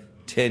extra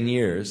 10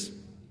 years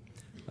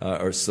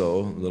or so,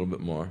 a little bit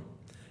more.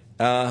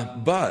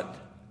 But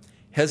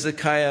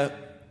Hezekiah,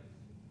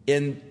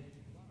 in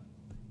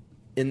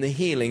the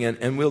healing,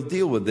 and we'll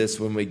deal with this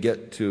when we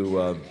get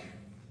to,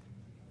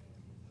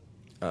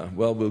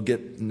 we'll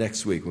get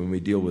next week when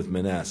we deal with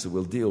Manasseh.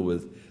 We'll deal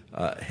with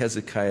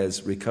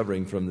Hezekiah's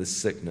recovering from this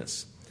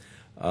sickness.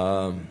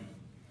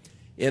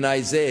 In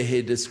Isaiah,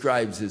 he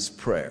describes his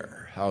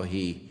prayer, how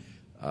he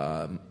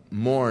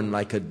mourned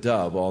like a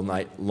dove all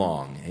night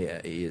long.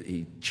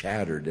 He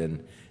chattered,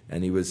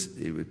 and he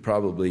would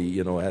probably,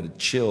 had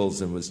chills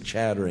and was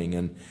chattering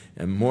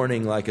and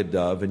mourning like a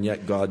dove, and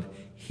yet God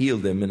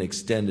healed him and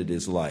extended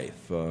his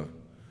life.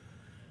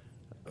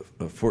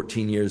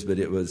 14 years, but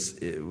it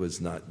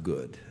was not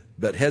good.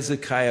 But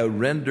Hezekiah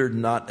rendered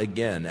not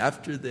again.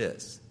 After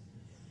this,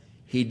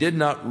 he did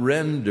not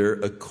render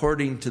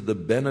according to the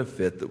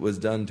benefit that was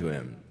done to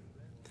him,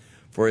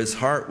 for his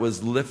heart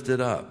was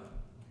lifted up.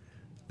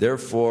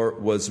 Therefore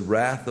was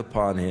wrath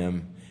upon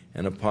him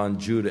and upon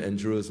Judah and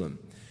Jerusalem.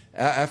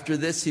 After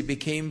this, he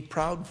became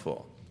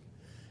proudful.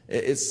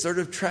 It's sort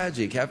of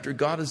tragic after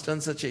God has done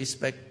such a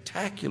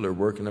spectacular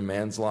work in a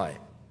man's life,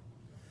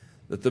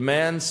 that the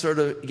man sort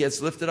of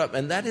gets lifted up.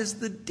 And that is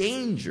the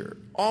danger,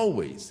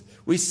 always.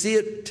 We see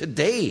it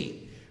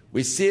today.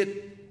 We see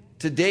it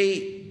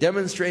today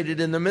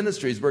demonstrated in the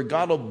ministries where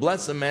God will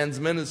bless a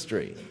man's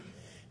ministry.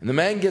 And the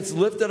man gets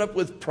lifted up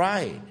with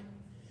pride.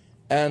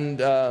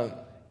 And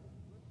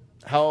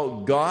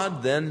how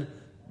God then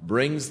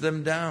brings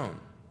them down.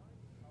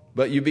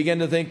 But you begin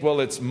to think, well,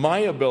 it's my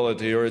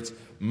ability, or it's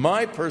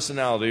my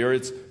personality, or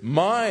it's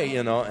my,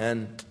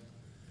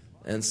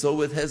 and so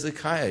with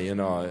Hezekiah,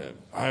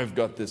 I've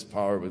got this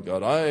power with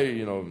God.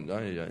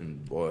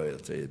 And boy, I'll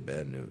tell you,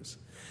 bad news.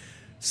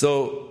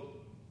 So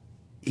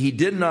he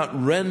did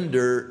not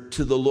render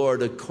to the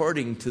Lord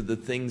according to the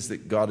things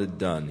that God had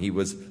done. He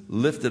was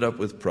lifted up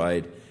with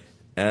pride.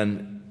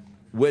 And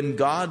when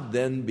God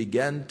then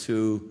began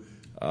to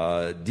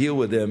deal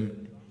with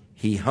him,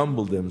 he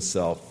humbled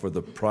himself for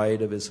the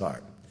pride of his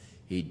heart.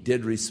 He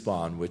did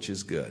respond, which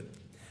is good,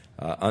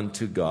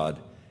 unto God,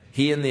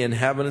 he and the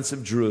inhabitants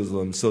of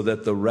Jerusalem, so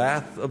that the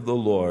wrath of the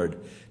Lord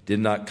did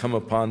not come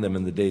upon them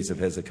in the days of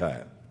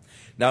Hezekiah.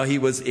 Now he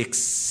was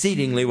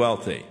exceedingly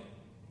wealthy,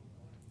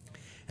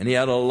 and he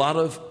had a lot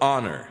of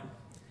honor.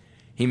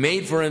 He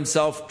made for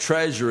himself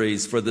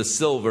treasuries for the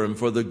silver and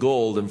for the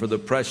gold and for the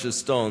precious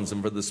stones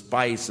and for the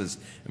spices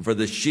and for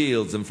the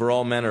shields and for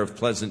all manner of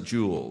pleasant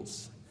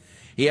jewels.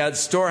 He had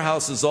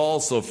storehouses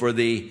also for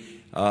the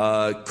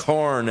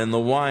corn and the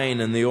wine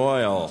and the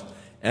oil.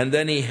 And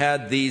then he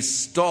had these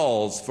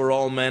stalls for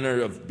all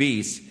manner of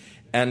beasts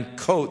and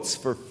coats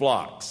for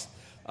flocks.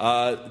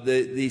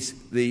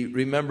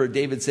 Remember,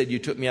 David said, you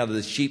took me out of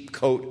the sheep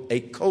coat.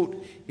 A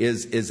coat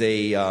is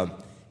a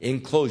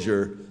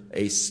enclosure,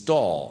 a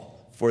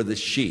stall for the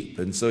sheep.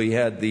 And so he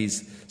had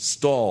these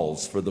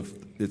stalls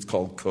it's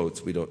called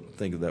coats. We don't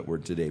think of that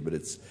word today, but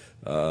it's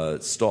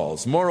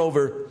stalls.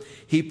 Moreover,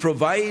 he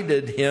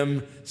provided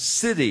him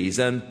cities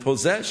and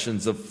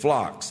possessions of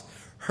flocks,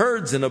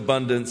 herds in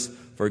abundance,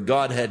 for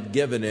God had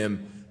given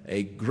him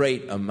a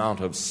great amount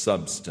of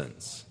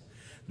substance.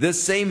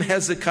 This same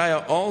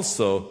Hezekiah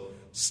also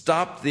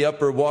stopped the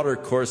upper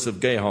watercourse of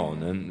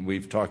Gihon, and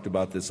we've talked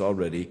about this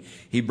already.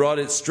 He brought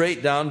it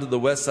straight down to the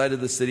west side of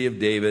the city of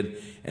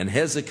David, and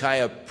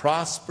Hezekiah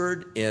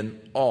prospered in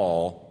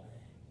all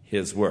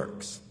his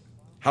works.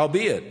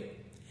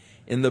 Howbeit,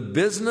 in the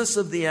business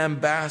of the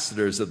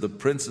ambassadors of the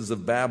princes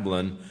of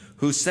Babylon,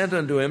 who sent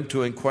unto him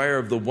to inquire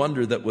of the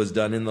wonder that was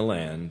done in the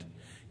land,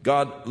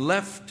 God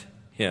left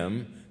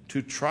him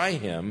to try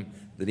him,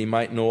 that he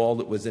might know all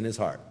that was in his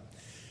heart.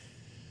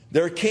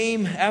 There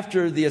came,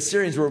 after the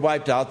Assyrians were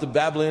wiped out, the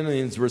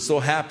Babylonians were so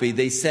happy,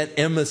 they sent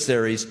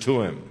emissaries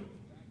to him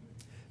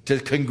to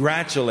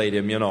congratulate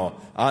him,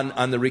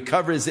 on the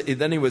recovery.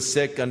 Then he was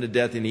sick unto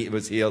death and he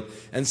was healed.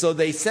 And so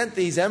they sent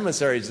these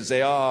emissaries to say,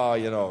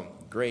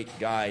 great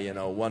guy,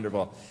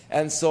 wonderful.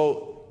 And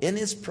so in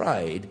his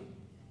pride,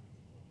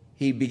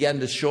 he began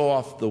to show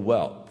off the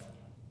wealth.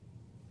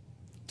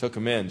 Took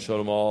him in, showed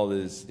him all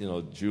his,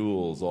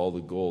 jewels, all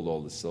the gold,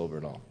 all the silver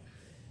and all.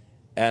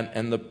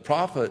 And the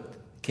prophet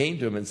came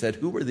to him and said,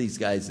 who were these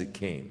guys that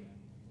came,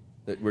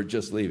 that were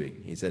just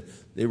leaving? He said,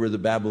 they were the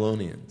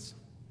Babylonians.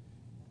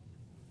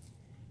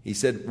 He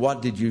said,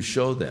 what did you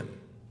show them?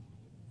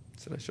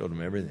 He said, I showed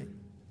them everything.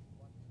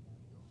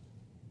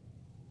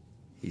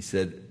 He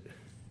said,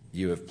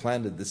 you have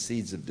planted the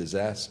seeds of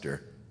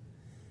disaster.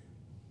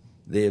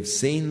 They have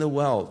seen the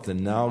wealth,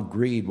 and now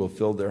greed will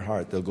fill their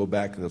heart. They'll go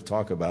back and they'll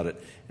talk about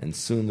it, and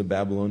soon the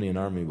Babylonian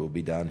army will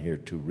be down here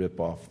to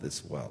rip off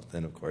this wealth.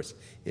 And, of course,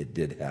 it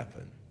did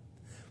happen.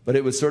 But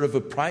it was sort of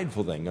a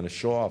prideful thing, going to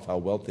show off how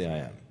wealthy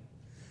I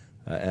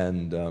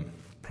am.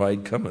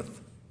 Pride cometh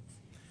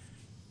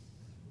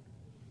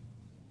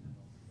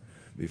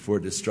before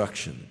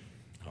destruction,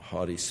 a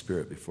haughty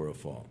spirit before a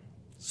fall.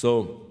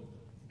 So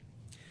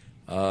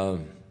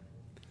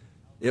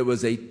it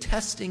was a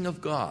testing of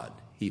God.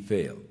 He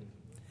failed.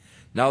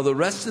 Now the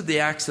rest of the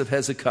acts of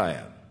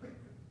Hezekiah,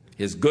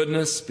 his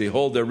goodness,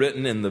 behold, they're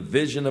written in the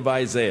vision of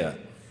Isaiah.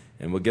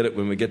 And we'll get it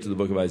when we get to the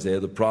book of Isaiah,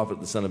 the prophet,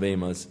 the son of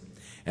Amos.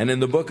 And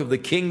in the book of the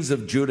kings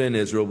of Judah and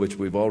Israel, which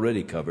we've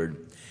already covered.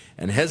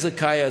 And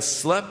Hezekiah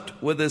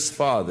slept with his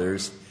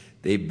fathers.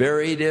 They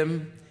buried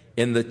him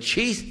in the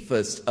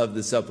chiefest of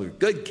the sepulchres.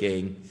 Good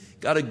king,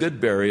 got a good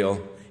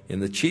burial in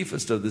the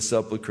chiefest of the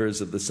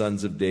sepulchres of the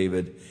sons of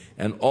David.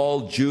 And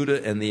all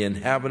Judah and the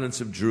inhabitants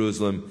of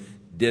Jerusalem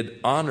did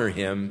honor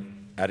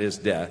him at his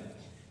death.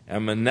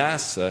 And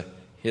Manasseh,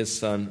 his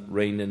son,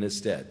 reigned in his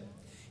stead.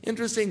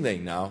 Interesting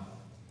thing now.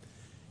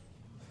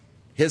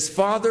 His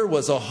father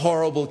was a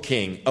horrible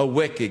king, a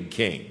wicked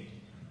king.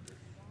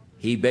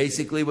 He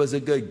basically was a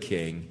good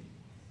king.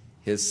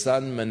 His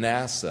son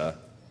Manasseh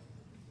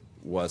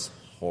was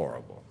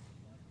horrible.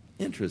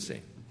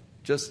 Interesting.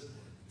 Just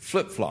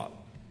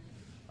flip-flop.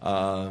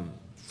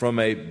 From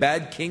a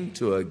bad king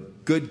to a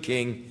good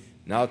king,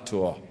 now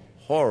to a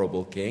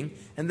horrible king,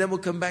 and then we'll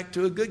come back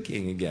to a good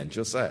king again,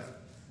 Josiah.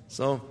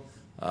 So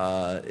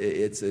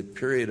it's a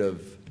period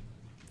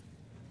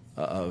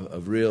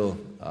of real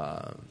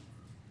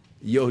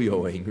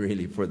yo-yoing,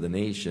 really, for the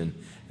nation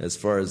as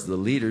far as the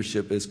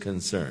leadership is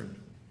concerned.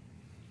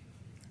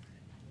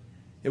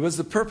 It was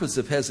the purpose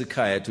of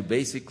Hezekiah to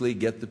basically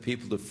get the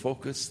people to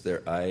focus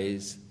their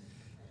eyes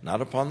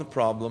not upon the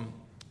problem,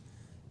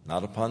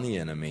 not upon the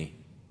enemy,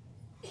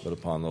 but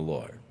upon the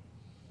Lord.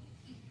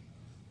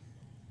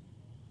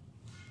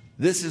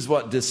 This is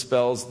what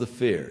dispels the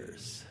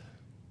fears.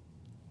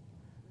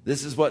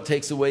 This is what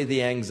takes away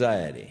the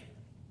anxiety.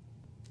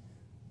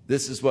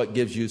 This is what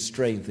gives you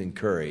strength and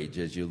courage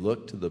as you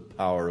look to the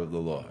power of the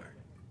Lord.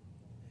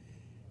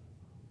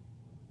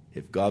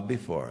 If God be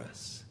for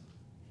us,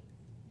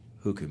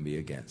 who can be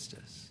against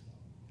us?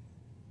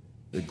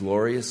 The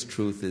glorious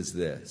truth is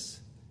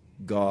this: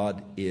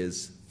 God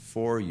is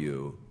for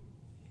you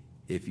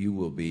if you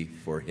will be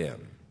for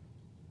him.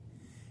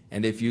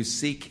 And if you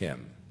seek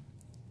him,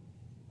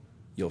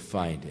 you'll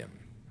find him.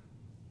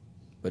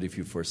 But if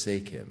you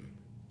forsake him,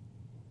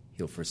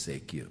 he'll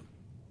forsake you.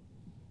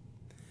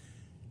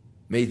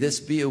 May this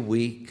be a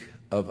week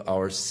of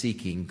our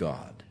seeking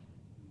God.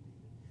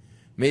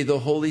 May the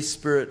Holy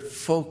Spirit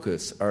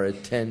focus our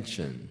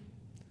attention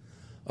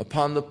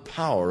upon the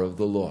power of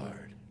the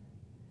Lord,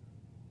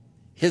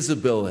 his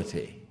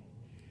ability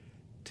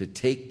to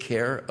take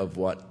care of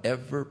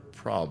whatever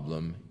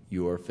problem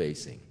you are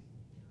facing.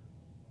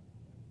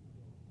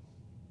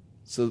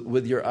 So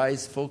with your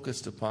eyes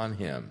focused upon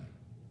him,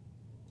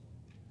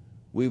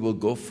 we will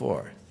go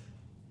forth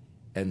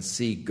and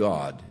see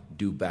God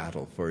do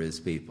battle for his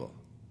people.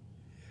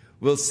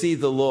 We'll see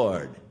the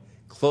Lord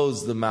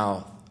close the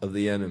mouth of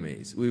the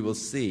enemies. We will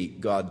see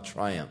God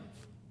triumph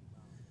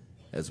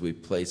as we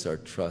place our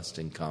trust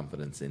and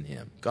confidence in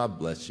him. God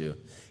bless you.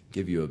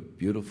 Give you a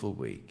beautiful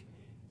week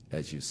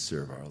as you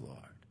serve our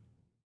Lord.